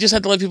I just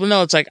have to let people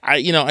know. It's like,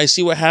 I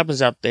see what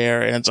happens out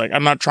there, and it's like,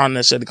 I'm not trying to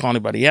necessarily call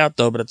anybody out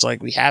though, but it's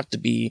like, we have to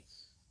be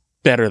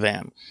better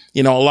than,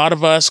 a lot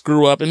of us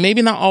grew up, and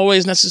maybe not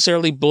always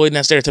necessarily bullied in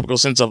that stereotypical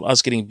sense of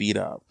us getting beat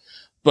up.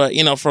 But,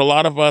 for a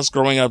lot of us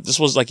growing up, this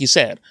was, like you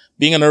said,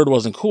 being a nerd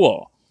wasn't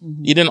cool.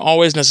 Mm-hmm. You didn't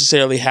always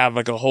necessarily have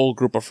like a whole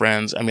group of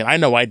friends. I mean, I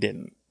know I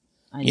didn't.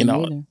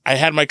 I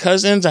had my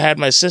cousins, I had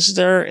my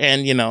sister,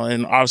 and,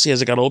 and obviously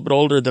as I got a little bit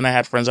older, then I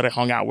had friends that I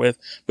hung out with.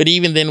 But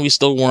even then, we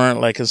still weren't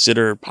like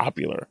considered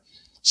popular.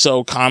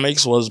 So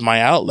comics was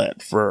my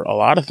outlet for a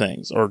lot of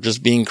things, or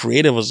just being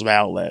creative was my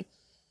outlet.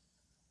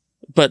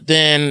 But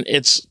then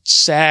it's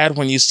sad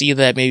when you see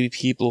that maybe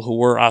people who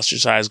were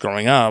ostracized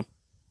growing up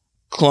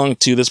clung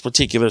to this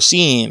particular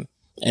scene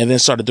and then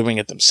started doing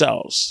it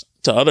themselves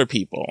to other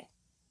people.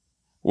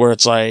 Where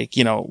it's like,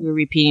 we're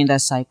repeating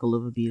that cycle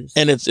of abuse.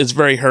 And it's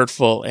very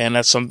hurtful. And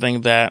that's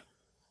something that,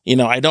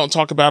 I don't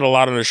talk about a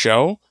lot on the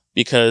show,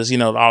 because,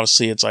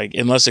 obviously it's like,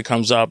 unless it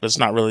comes up, it's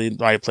not really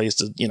my place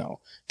to,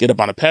 get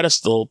up on a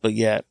pedestal. But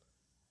yet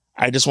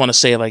I just want to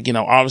say, like,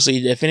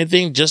 obviously, if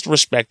anything, just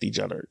respect each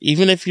other.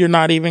 Even if you're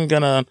not even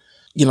gonna,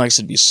 like I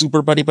said, be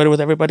super buddy-buddy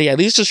with everybody, at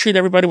least just treat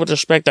everybody with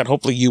respect that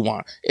hopefully you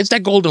want. It's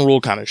that golden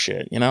rule kind of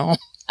shit,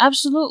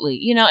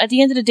 Absolutely. At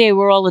the end of the day,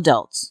 we're all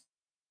adults.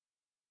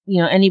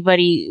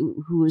 Anybody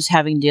who is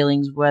having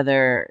dealings,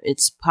 whether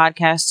it's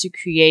podcast to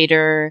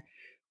creator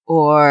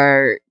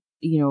or,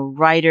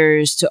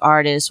 writers to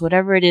artists,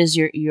 whatever it is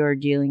you're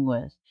dealing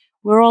with,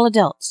 we're all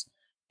adults.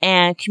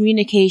 And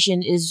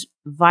communication is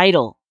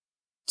vital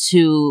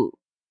to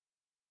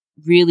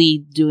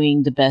really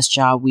doing the best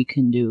job we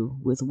can do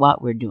with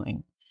what we're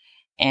doing.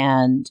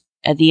 And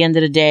at the end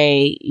of the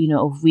day,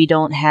 if we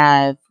don't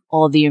have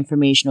all the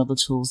information or the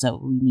tools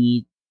that we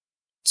need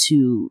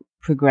to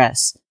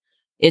progress,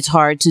 it's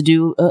hard to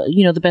do,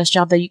 the best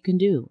job that you can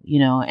do,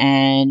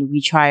 and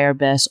we try our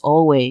best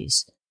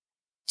always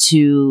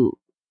to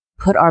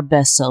put our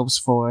best selves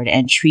forward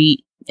and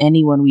treat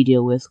anyone we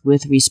deal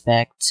with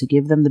respect, to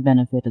give them the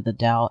benefit of the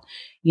doubt.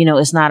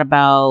 It's not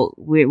about,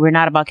 we're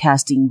not about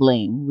casting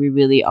blame. We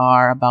really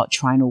are about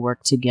trying to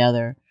work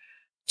together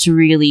to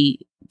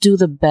really do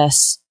the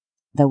best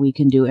that we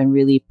can do and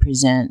really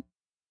present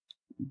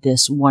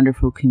this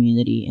wonderful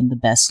community in the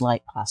best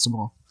light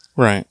possible.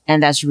 Right.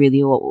 And that's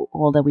really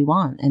all that we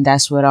want. And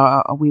that's what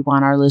we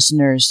want our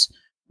listeners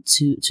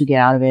to get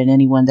out of it. And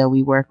anyone that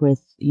we work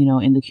with,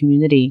 in the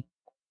community,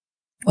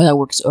 or that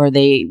works, or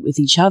they with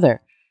each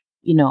other,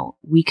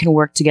 we can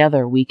work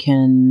together.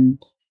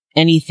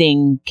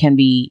 Anything can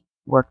be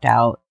worked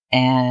out,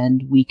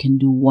 and we can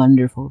do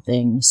wonderful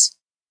things,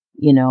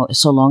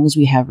 so long as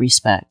we have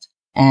respect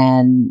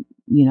and,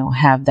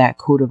 have that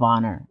code of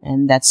honor.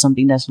 And that's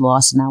something that's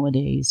lost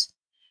nowadays.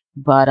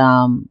 But,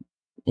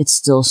 it's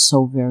still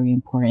so very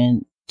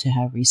important to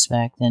have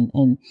respect,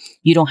 and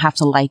you don't have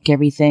to like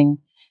everything,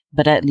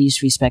 but at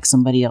least respect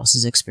somebody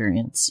else's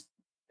experience,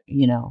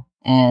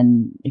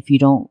 and if you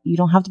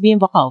don't have to be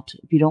involved.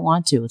 If you don't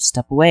want to,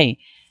 step away.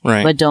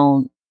 Right. But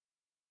don't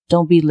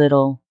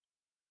belittle.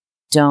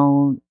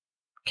 Don't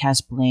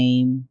cast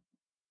blame.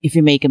 If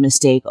you make a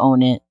mistake,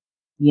 own it,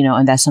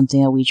 and that's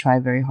something that we try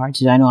very hard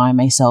to do. I know I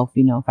myself,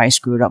 if I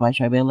screwed up, I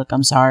try to be, look,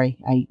 I'm sorry.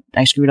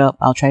 I screwed up.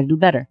 I'll try to do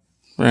better.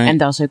 Right.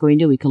 And that's what we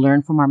do. We can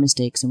learn from our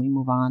mistakes and we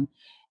move on.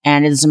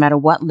 And it doesn't matter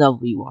what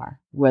level you are,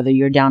 whether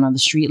you're down on the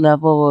street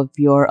level or if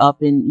you're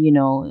up in,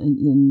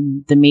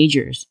 in the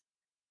majors,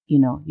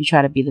 you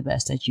try to be the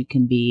best that you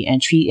can be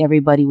and treat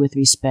everybody with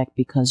respect,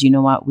 because you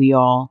know what,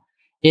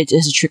 it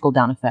is a trickle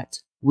down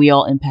effect. We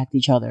all impact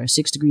each other,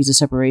 6 degrees of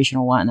separation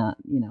or whatnot,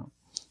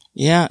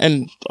 Yeah.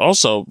 And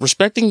also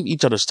respecting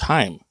each other's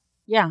time.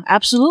 Yeah,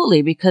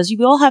 absolutely. Because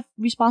we all have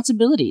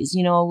responsibilities.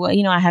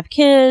 I have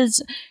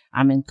kids.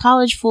 I'm in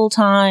college full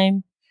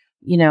time,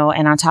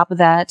 and on top of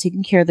that,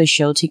 taking care of the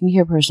show, taking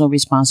care of personal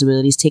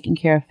responsibilities, taking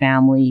care of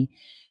family,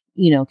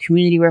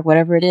 community work,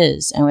 whatever it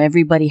is. And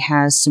everybody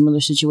has similar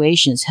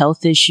situations,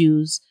 health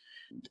issues.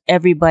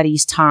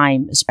 Everybody's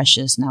time is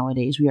precious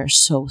nowadays. We are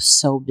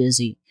so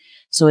busy.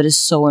 So it is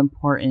so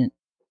important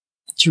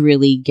to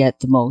really get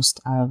the most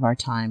out of our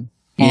time.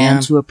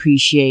 And to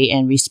appreciate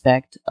and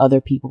respect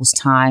other people's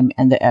time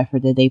and the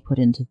effort that they put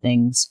into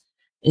things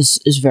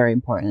is very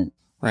important.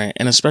 Right.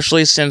 And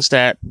especially since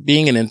that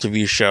being an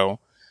interview show,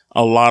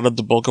 a lot of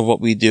the bulk of what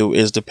we do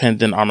is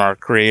dependent on our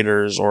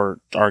creators or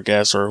our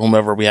guests or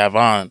whomever we have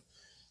on.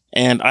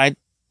 And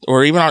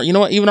or even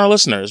our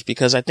listeners,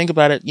 because I think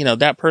about it,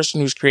 that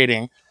person who's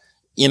creating,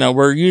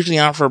 we're usually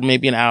on for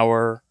maybe an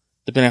hour,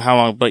 depending on how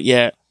long, but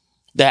yet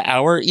that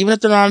hour, even if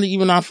they're not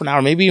even on for an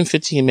hour, maybe even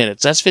 15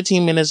 minutes, that's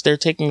 15 minutes they're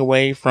taking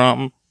away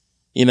from,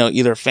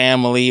 either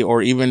family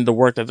or even the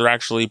work that they're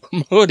actually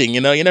promoting. You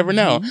never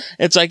know. Mm-hmm.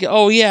 It's like,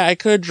 oh yeah, I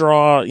could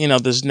draw,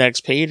 this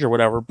next page or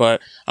whatever,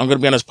 but I'm going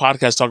to be on this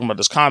podcast talking about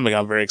this comic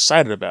I'm very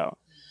excited about.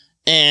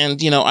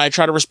 And, I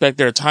try to respect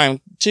their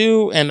time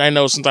too. And I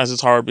know sometimes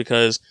it's hard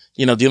because,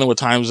 dealing with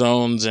time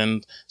zones,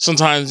 and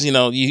sometimes,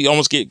 you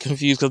almost get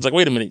confused because it's like,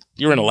 wait a minute,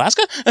 you're in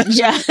Alaska?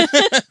 Yeah.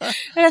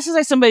 And that's just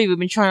like somebody we've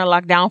been trying to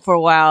lock down for a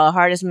while. The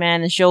hardest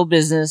man in show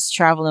business,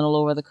 traveling all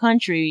over the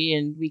country,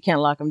 and we can't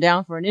lock him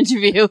down for an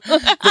interview.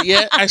 But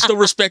yeah, I still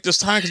respect his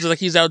time because like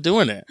he's out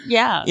doing it.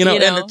 Yeah.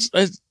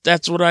 And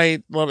that's what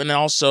I love. And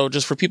also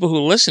just for people who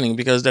are listening,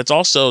 because that's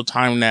also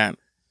time that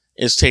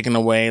is taken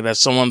away, that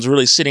someone's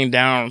really sitting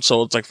down.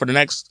 So it's like for the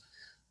next,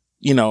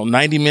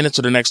 90 minutes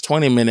or the next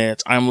 20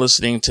 minutes, I'm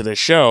listening to the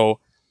show,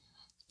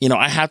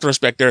 I have to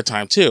respect their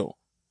time too.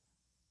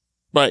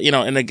 But,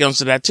 and it comes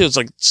to that too. It's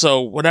like,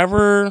 so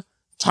whatever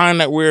time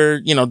that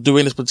we're,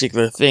 doing this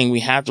particular thing,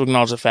 we have to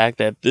acknowledge the fact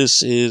that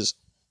this is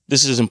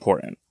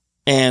important.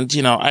 And,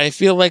 I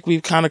feel like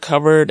we've kind of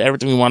covered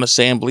everything we want to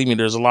say. And believe me,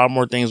 there's a lot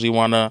more things we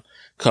want to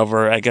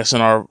cover, I guess,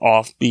 in our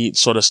offbeat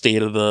sort of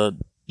state of the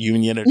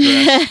union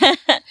address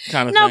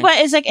kind of thing. But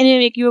it's like,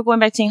 and like you were going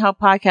back to saying how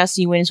podcasting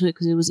you went into it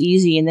because it was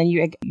easy, and then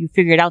you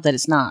figured out that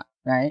it's not,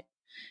 right?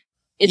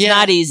 It's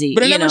not easy.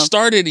 But it never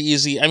started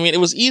easy. I mean, it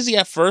was easy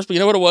at first, but you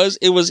know what it was?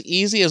 It was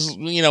easy as,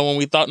 when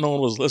we thought no one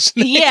was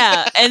listening.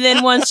 Yeah. And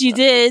then once you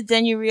did,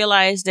 then you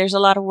realize there's a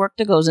lot of work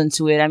that goes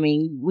into it. I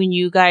mean, when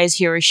you guys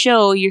hear a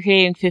show, you're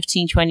hearing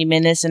 15, 20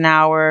 minutes, an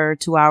hour,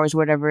 2 hours,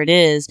 whatever it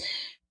is.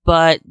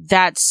 But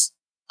that's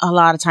a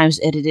lot of times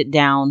edited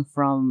down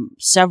from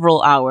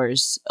several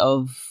hours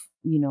of,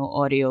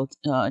 audio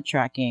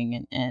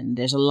tracking. And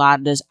there's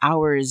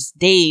hours,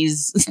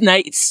 days,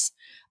 nights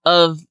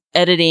of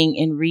editing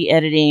and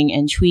re-editing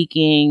and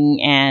tweaking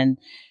and,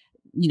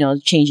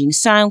 changing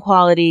sound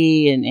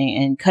quality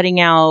and cutting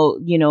out,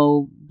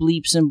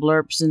 bleeps and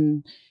blurps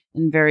and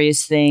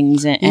various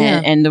things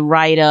and the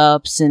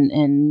write-ups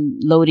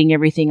and loading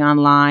everything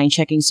online,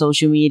 checking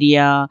social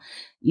media,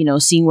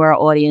 seeing where our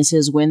audience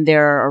is when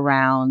they're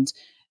around,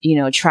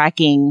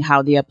 tracking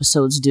how the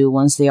episodes do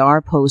once they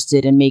are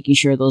posted and making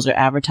sure those are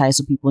advertised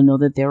so people know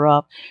that they're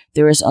up.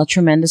 There is a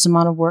tremendous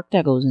amount of work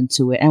that goes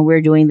into it. And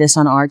we're doing this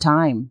on our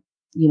time.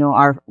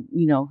 Our,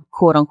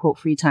 quote unquote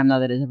free time, not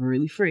that it's ever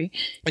really free.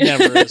 It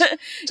never is.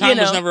 Time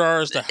was never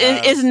ours to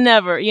have. It's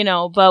never,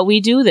 but we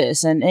do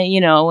this and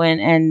we do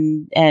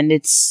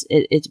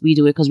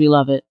it because we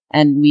love it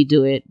and we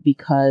do it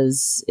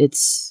because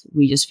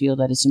we just feel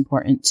that it's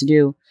important to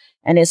do.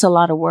 And it's a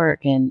lot of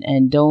work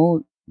and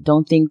don't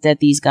think that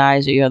these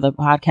guys or your other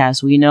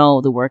podcasts, we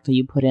know the work that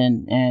you put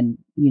in and,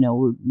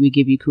 we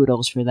give you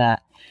kudos for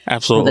that.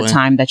 Absolutely. For the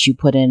time that you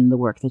put in, the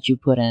work that you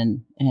put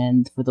in.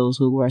 And for those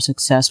who are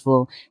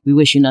successful, we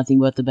wish you nothing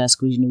but the best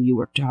because you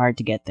worked hard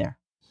to get there.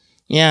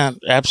 Yeah,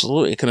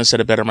 absolutely. I couldn't have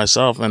said it better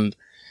myself. And,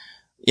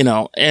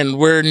 and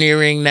we're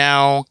nearing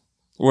now,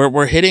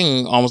 we're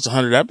hitting almost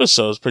 100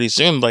 episodes pretty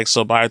soon.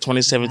 So by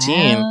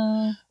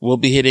 2017, we'll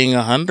be hitting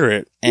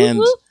 100.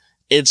 And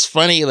it's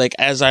funny,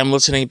 as I'm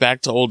listening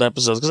back to old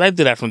episodes, because I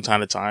do that from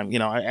time to time.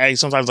 I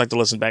sometimes like to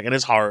listen back and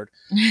it's hard.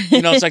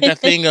 It's like that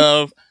thing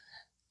of,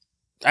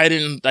 I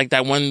didn't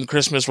that one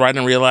Christmas where I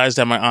didn't realize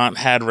that my aunt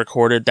had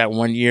recorded that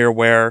one year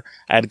where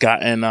I had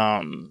gotten,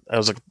 I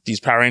was these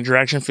Power Ranger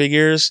action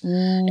figures.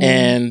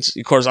 And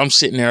of course I'm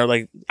sitting there,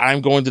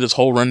 I'm going through this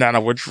whole rundown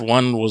of which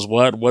one was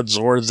what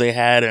Zords they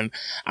had. And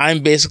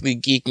I'm basically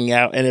geeking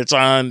out and it's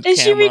on camera.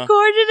 She recorded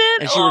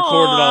it? And she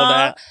recorded all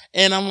that.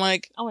 And I'm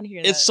like, I want to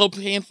hear that. It's so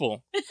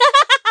painful.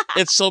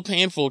 It's so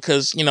painful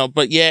because,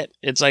 but yet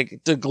it's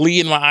the glee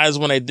in my eyes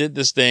when I did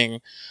this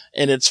thing.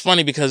 And it's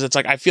funny because it's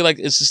I feel like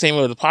it's the same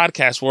with the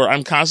podcast where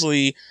I'm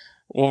constantly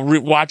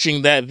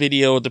watching that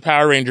video of the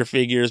Power Ranger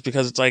figures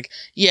because it's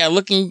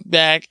looking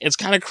back, it's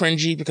kind of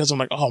cringy because I'm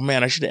like, oh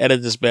man, I should have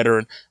edited this better.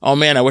 And oh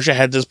man, I wish I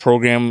had this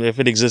program if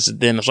it existed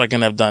then so I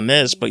can have done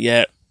this. But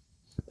yet,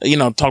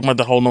 talking about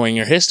the whole knowing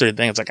your history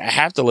thing, it's I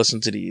have to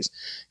listen to these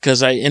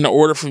because in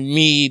order for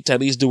me to at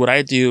least do what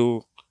I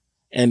do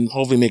and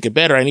hopefully make it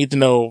better, I need to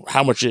know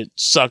how much it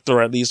sucked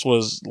or at least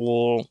was a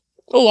little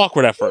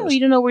awkward at first. You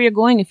don't know where you're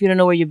going if you don't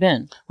know where you've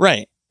been.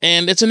 Right.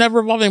 And it's a never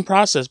evolving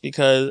process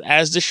because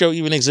as the show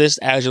even exists,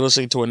 as you're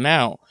listening to it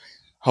now,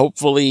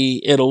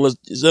 hopefully it'll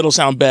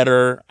sound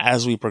better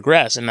as we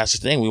progress. And that's the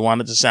thing. We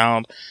want it to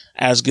sound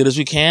as good as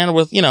we can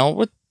with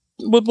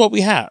what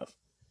we have.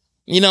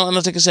 And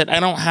like I said,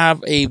 I don't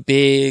have a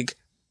big,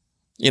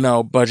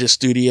 budget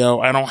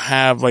studio. I don't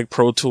have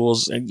Pro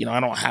Tools and, I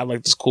don't have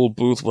this cool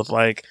booth with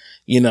Rick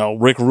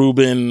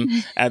Rubin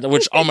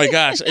which, oh my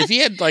gosh, if he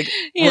had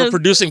we're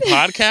producing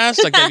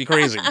podcasts, that'd be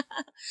crazy.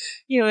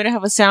 We don't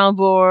have a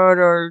soundboard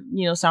or,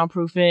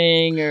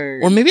 soundproofing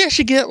or maybe I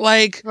should get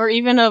or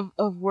even a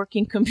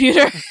working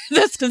computer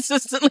that's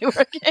consistently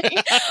working.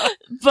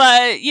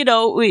 But,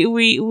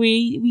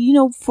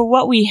 we for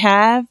what we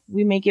have,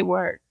 we make it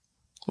work.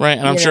 Right.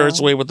 And I'm sure it's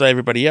the way with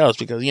everybody else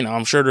because,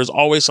 I'm sure there's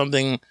always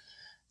something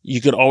you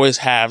could always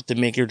have to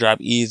make your job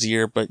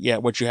easier, but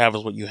what you have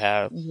is what you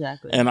have.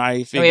 Exactly. And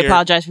I figure... we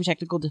apologize for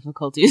technical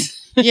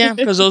difficulties. Yeah,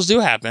 because those do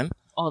happen.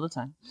 All the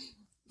time.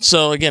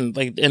 So again,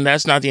 and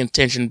that's not the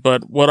intention,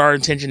 but what our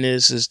intention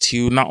is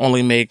to not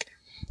only make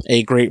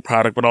a great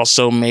product, but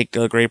also make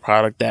a great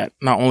product that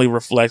not only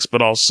reflects,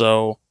 but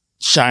also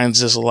shines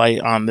this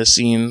light on this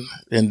scene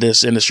in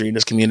this industry, in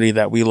this community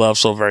that we love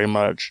so very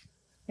much.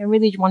 And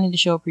really wanting to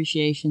show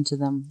appreciation to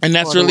them. And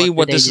that's really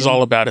what this is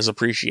all about, is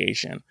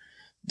appreciation.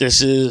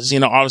 This is,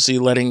 obviously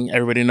letting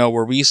everybody know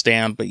where we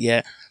stand, but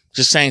yet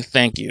just saying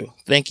thank you.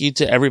 Thank you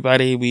to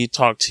everybody we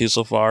talked to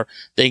so far.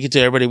 Thank you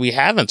to everybody we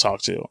haven't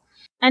talked to.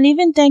 And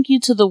even thank you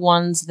to the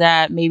ones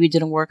that maybe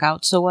didn't work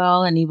out so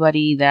well.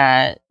 Anybody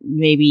that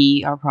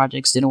maybe our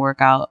projects didn't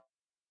work out,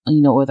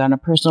 whether on a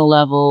personal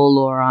level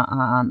or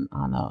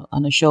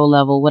on a show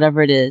level,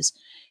 whatever it is.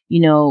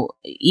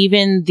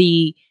 Even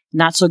the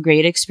not so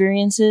great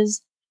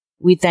experiences,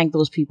 we thank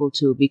those people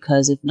too,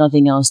 because if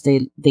nothing else,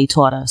 they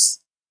taught us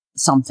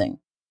something,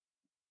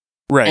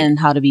 right, and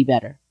how to be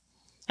better.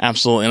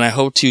 Absolutely. And I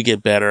hope to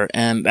get better.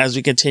 And as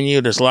we continue,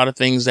 there's a lot of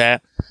things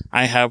that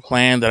I have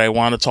planned that I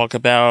want to talk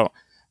about,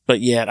 but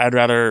yet I'd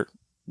rather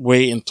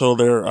wait until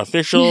they're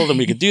official then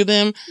we could do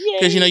them.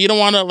 Because you don't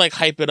want to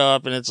hype it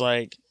up and it's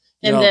then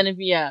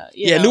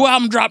new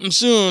album dropping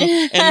soon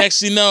and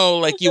next you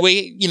know you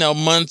wait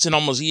months and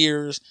almost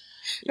years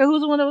Yo,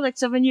 who's the one that was like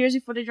 7 years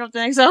before they dropped the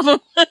next album?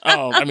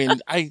 Oh, I mean,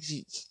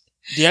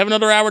 do you have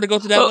another hour to go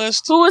through that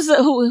list?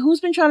 Who's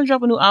been trying to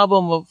drop a new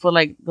album for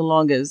like the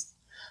longest?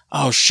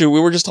 Oh shoot, we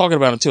were just talking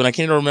about it too, and I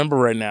can't even remember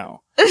right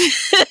now.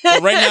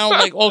 But right now,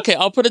 like, okay,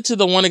 I'll put it to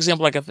the one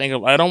example I can think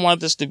of. I don't want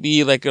this to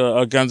be like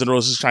a Guns N'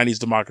 Roses Chinese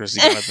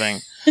Democracy kind of thing,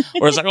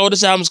 where it's like, oh,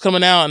 this album's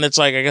coming out, and it's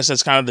like, I guess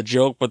that's kind of the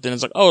joke, but then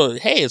it's like, oh,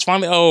 hey, it's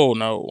finally, oh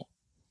no.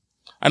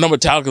 I know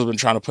Metallica's been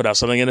trying to put out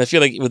something, and I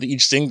feel like with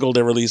each single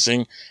they're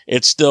releasing,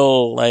 it's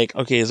still like,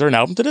 okay, is there an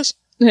album to this?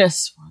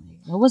 Yes, funny.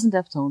 It wasn't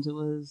Deftones. It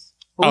was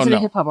a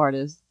hip hop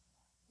artist.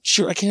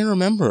 Sure, I can't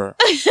remember.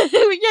 We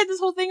had this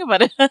whole thing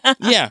about it.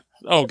 Yeah.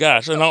 Oh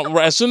gosh. And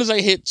as soon as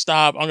I hit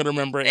stop, I'm gonna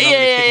remember it and I'm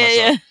gonna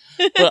kick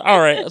myself. But all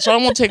right. So I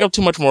won't take up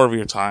too much more of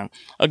your time.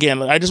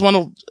 Again, I just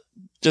want to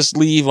just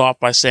leave off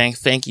by saying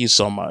thank you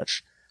so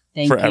much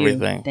for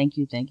everything. Thank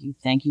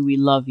you. We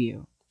love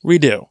you. We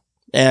do.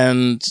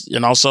 And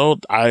also,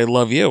 I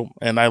love you.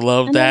 And I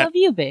love that. I love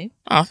you, babe.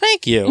 Oh,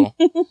 thank you.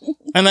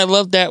 And I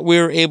love that we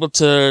were able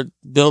to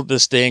build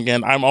this thing.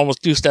 And I'm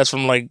almost 2 steps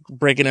from like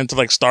breaking into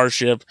like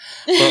Starship.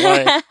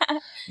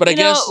 But I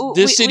guess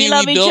this city we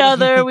love each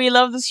other. We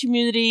love this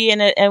community,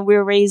 and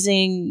we're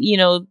raising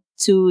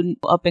 2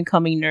 up and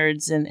coming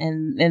nerds,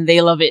 and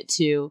they love it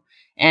too.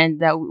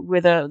 And that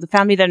we're the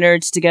family that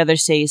nerds together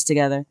stays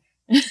together.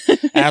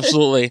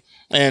 Absolutely.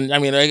 And I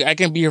mean, I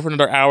can be here for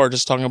another hour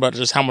just talking about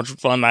just how much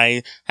fun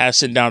I have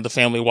sitting down with the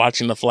family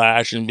watching The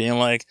Flash and being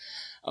like,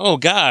 oh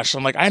gosh,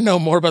 I'm like, I know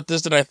more about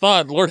this than I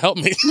thought. Lord help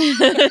me.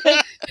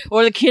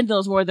 Or the kid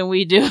knows more than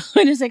we do.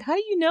 And it's like, how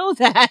do you know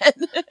that?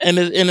 and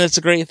it's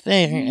a great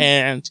thing.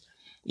 And,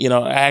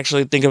 I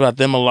actually think about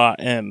them a lot.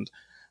 And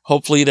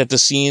hopefully that the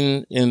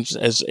scene,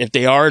 as if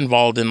they are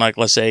involved in, like,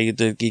 let's say,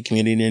 the geek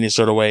community in any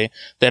sort of way,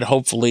 that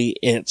hopefully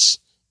it's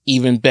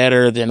even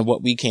better than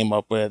what we came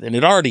up with. And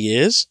it already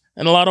is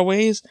in a lot of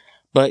ways.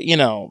 But,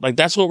 like,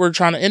 that's what we're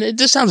trying to, and it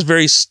just sounds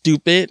very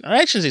stupid.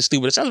 I shouldn't say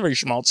stupid. It sounds very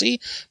schmaltzy,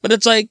 but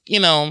it's like,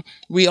 a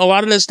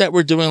lot of this that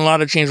we're doing, a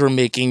lot of change we're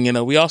making,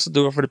 we also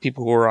do it for the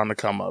people who are on the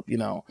come up,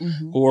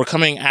 who are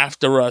coming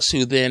after us,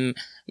 who then,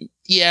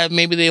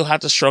 maybe they'll have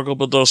to struggle,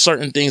 but there's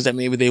certain things that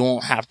maybe they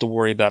won't have to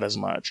worry about as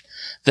much.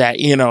 That,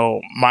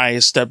 my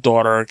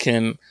stepdaughter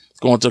can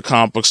go into a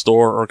comic book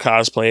store or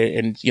cosplay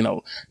and,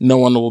 no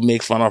one will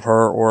make fun of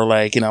her, or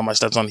like, my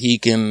stepson, he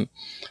can,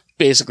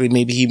 basically,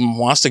 maybe he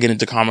wants to get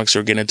into comics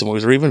or get into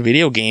movies or even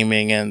video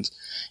gaming, and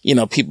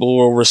people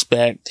will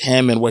respect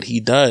him and what he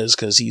does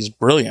because he's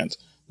brilliant.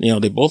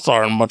 They both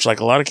are, much like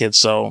a lot of kids.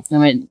 So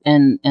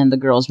and the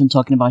girl's been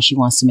talking about she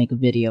wants to make a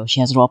video. She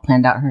has it all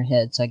planned out in her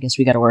head. So I guess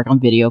we got to work on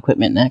video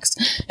equipment next.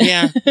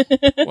 Yeah,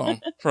 well,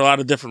 for a lot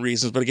of different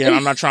reasons. But again,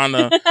 I'm not trying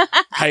to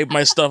hype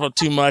my stuff up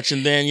too much.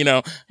 And then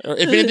if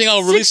anything,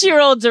 I'll release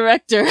 6-year-old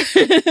director.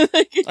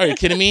 Are you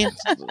kidding me?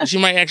 She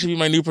might actually be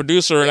my new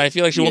producer, and I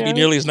feel like she won't be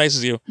nearly as nice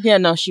as you. Yeah,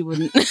 no, she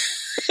wouldn't.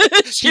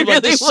 She really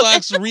this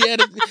sucks.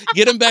 Re-edit,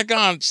 get him back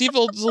on. See if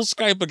he'll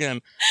Skype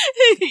again.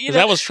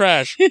 That was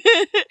trash.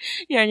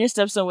 Yeah, and your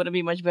stepson wouldn't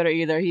be much better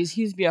either.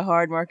 He's be a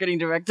hard marketing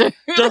director.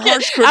 They're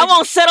harsh critics. I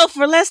won't settle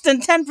for less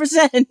than 10%,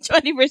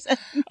 20%.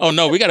 Oh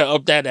no, we got to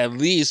up that at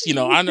least.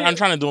 I'm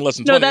trying to do less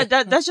than 20.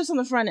 No, that's just on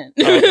the front end.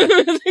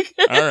 Oh, okay.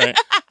 All right,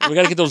 we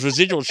got to get those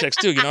residual checks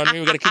too. You know what I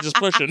mean? We got to keep this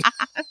pushing.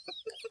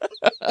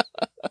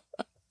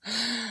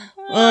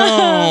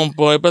 Oh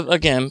boy, but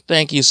again,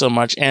 thank you so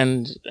much,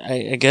 and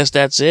I guess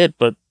that's it,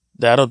 but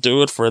that'll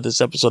do it for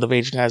this episode of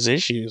Adrian Has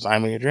Issues.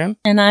 I'm Adrian.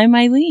 And I'm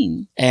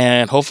Eileen.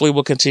 And hopefully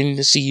we'll continue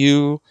to see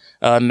you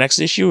next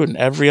issue and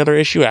every other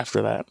issue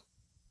after that.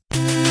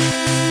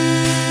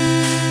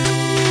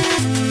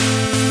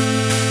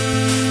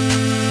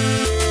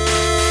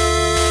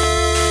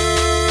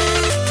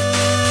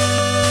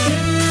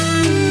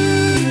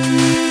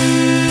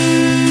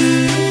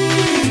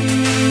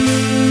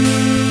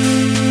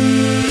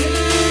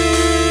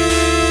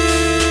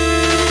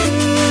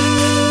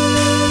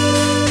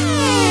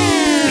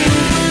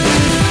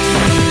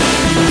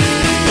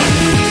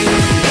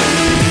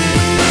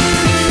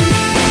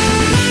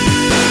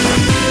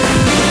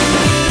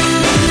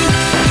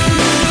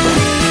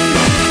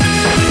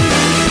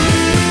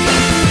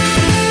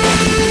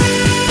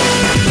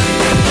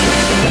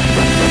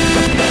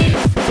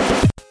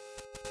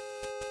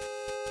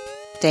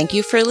 Thank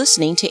you for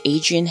listening to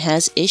Adrian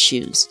Has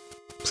Issues.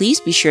 Please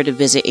be sure to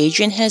visit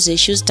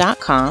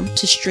adrianhasissues.com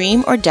to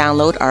stream or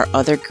download our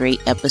other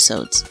great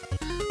episodes.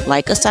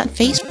 Like us on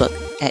Facebook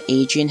at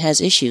Adrian Has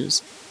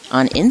Issues,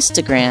 on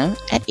Instagram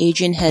at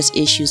Adrian Has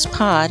Issues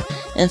Pod,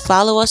 and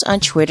follow us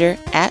on Twitter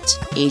at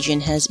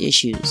Adrian Has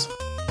Issues.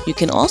 You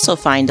can also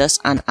find us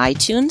on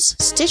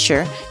iTunes,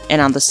 Stitcher,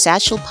 and on the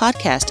Satchel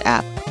Podcast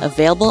app,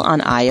 available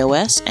on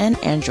iOS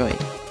and Android.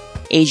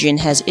 Adrian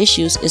Has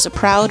Issues is a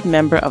proud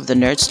member of the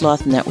Nerd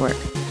Sloth Network,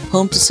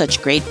 home to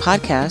such great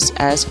podcasts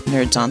as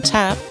Nerds on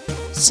Tap,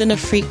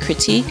 Cinefreak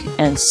Critique,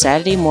 and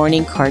Saturday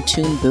Morning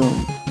Cartoon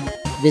Boom.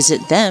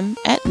 Visit them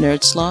at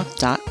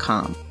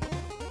nerdsloth.com.